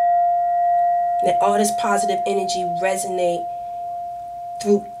 Let all this positive energy resonate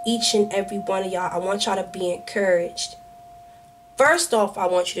through each and every one of y'all. I want y'all to be encouraged. First off, I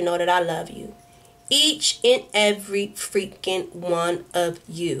want you to know that I love you. Each and every freaking one of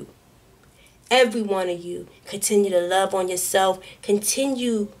you. Every one of you. Continue to love on yourself.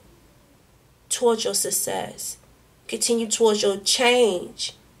 Continue towards your success. Continue towards your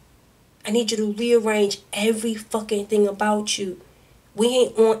change. I need you to rearrange every fucking thing about you. We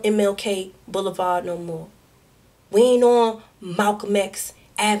ain't on MLK Boulevard no more. We ain't on Malcolm X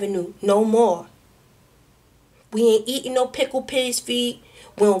Avenue no more. We ain't eating no pickle pig's feet.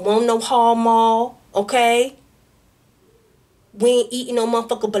 We don't want no Hall Mall, okay? We ain't eating no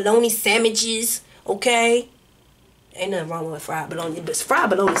motherfucking bologna sandwiches, okay? Ain't nothing wrong with fried bologna, but fried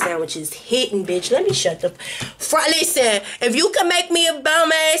bologna sandwiches hitting, bitch. Let me shut the listen, if you can make me a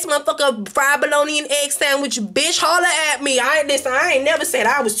bum ass motherfucker fried bologna and egg sandwich, bitch, holler at me. I ain't never said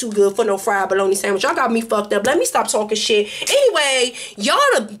I was too good for no fried bologna sandwich. Y'all got me fucked up. Let me stop talking shit. Anyway,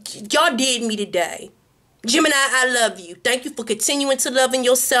 y'all did me today. Gemini, I love you. Thank you for continuing to loving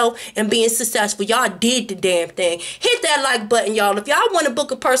yourself and being successful. Y'all did the damn thing. Hit that like button, y'all. If y'all want to book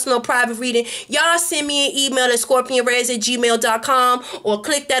a personal private reading, y'all send me an email at scorpionreddztarot@gmail.com or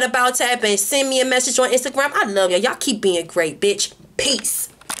click that about tab and send me a message on Instagram. I love y'all. Y'all keep being great, bitch. Peace.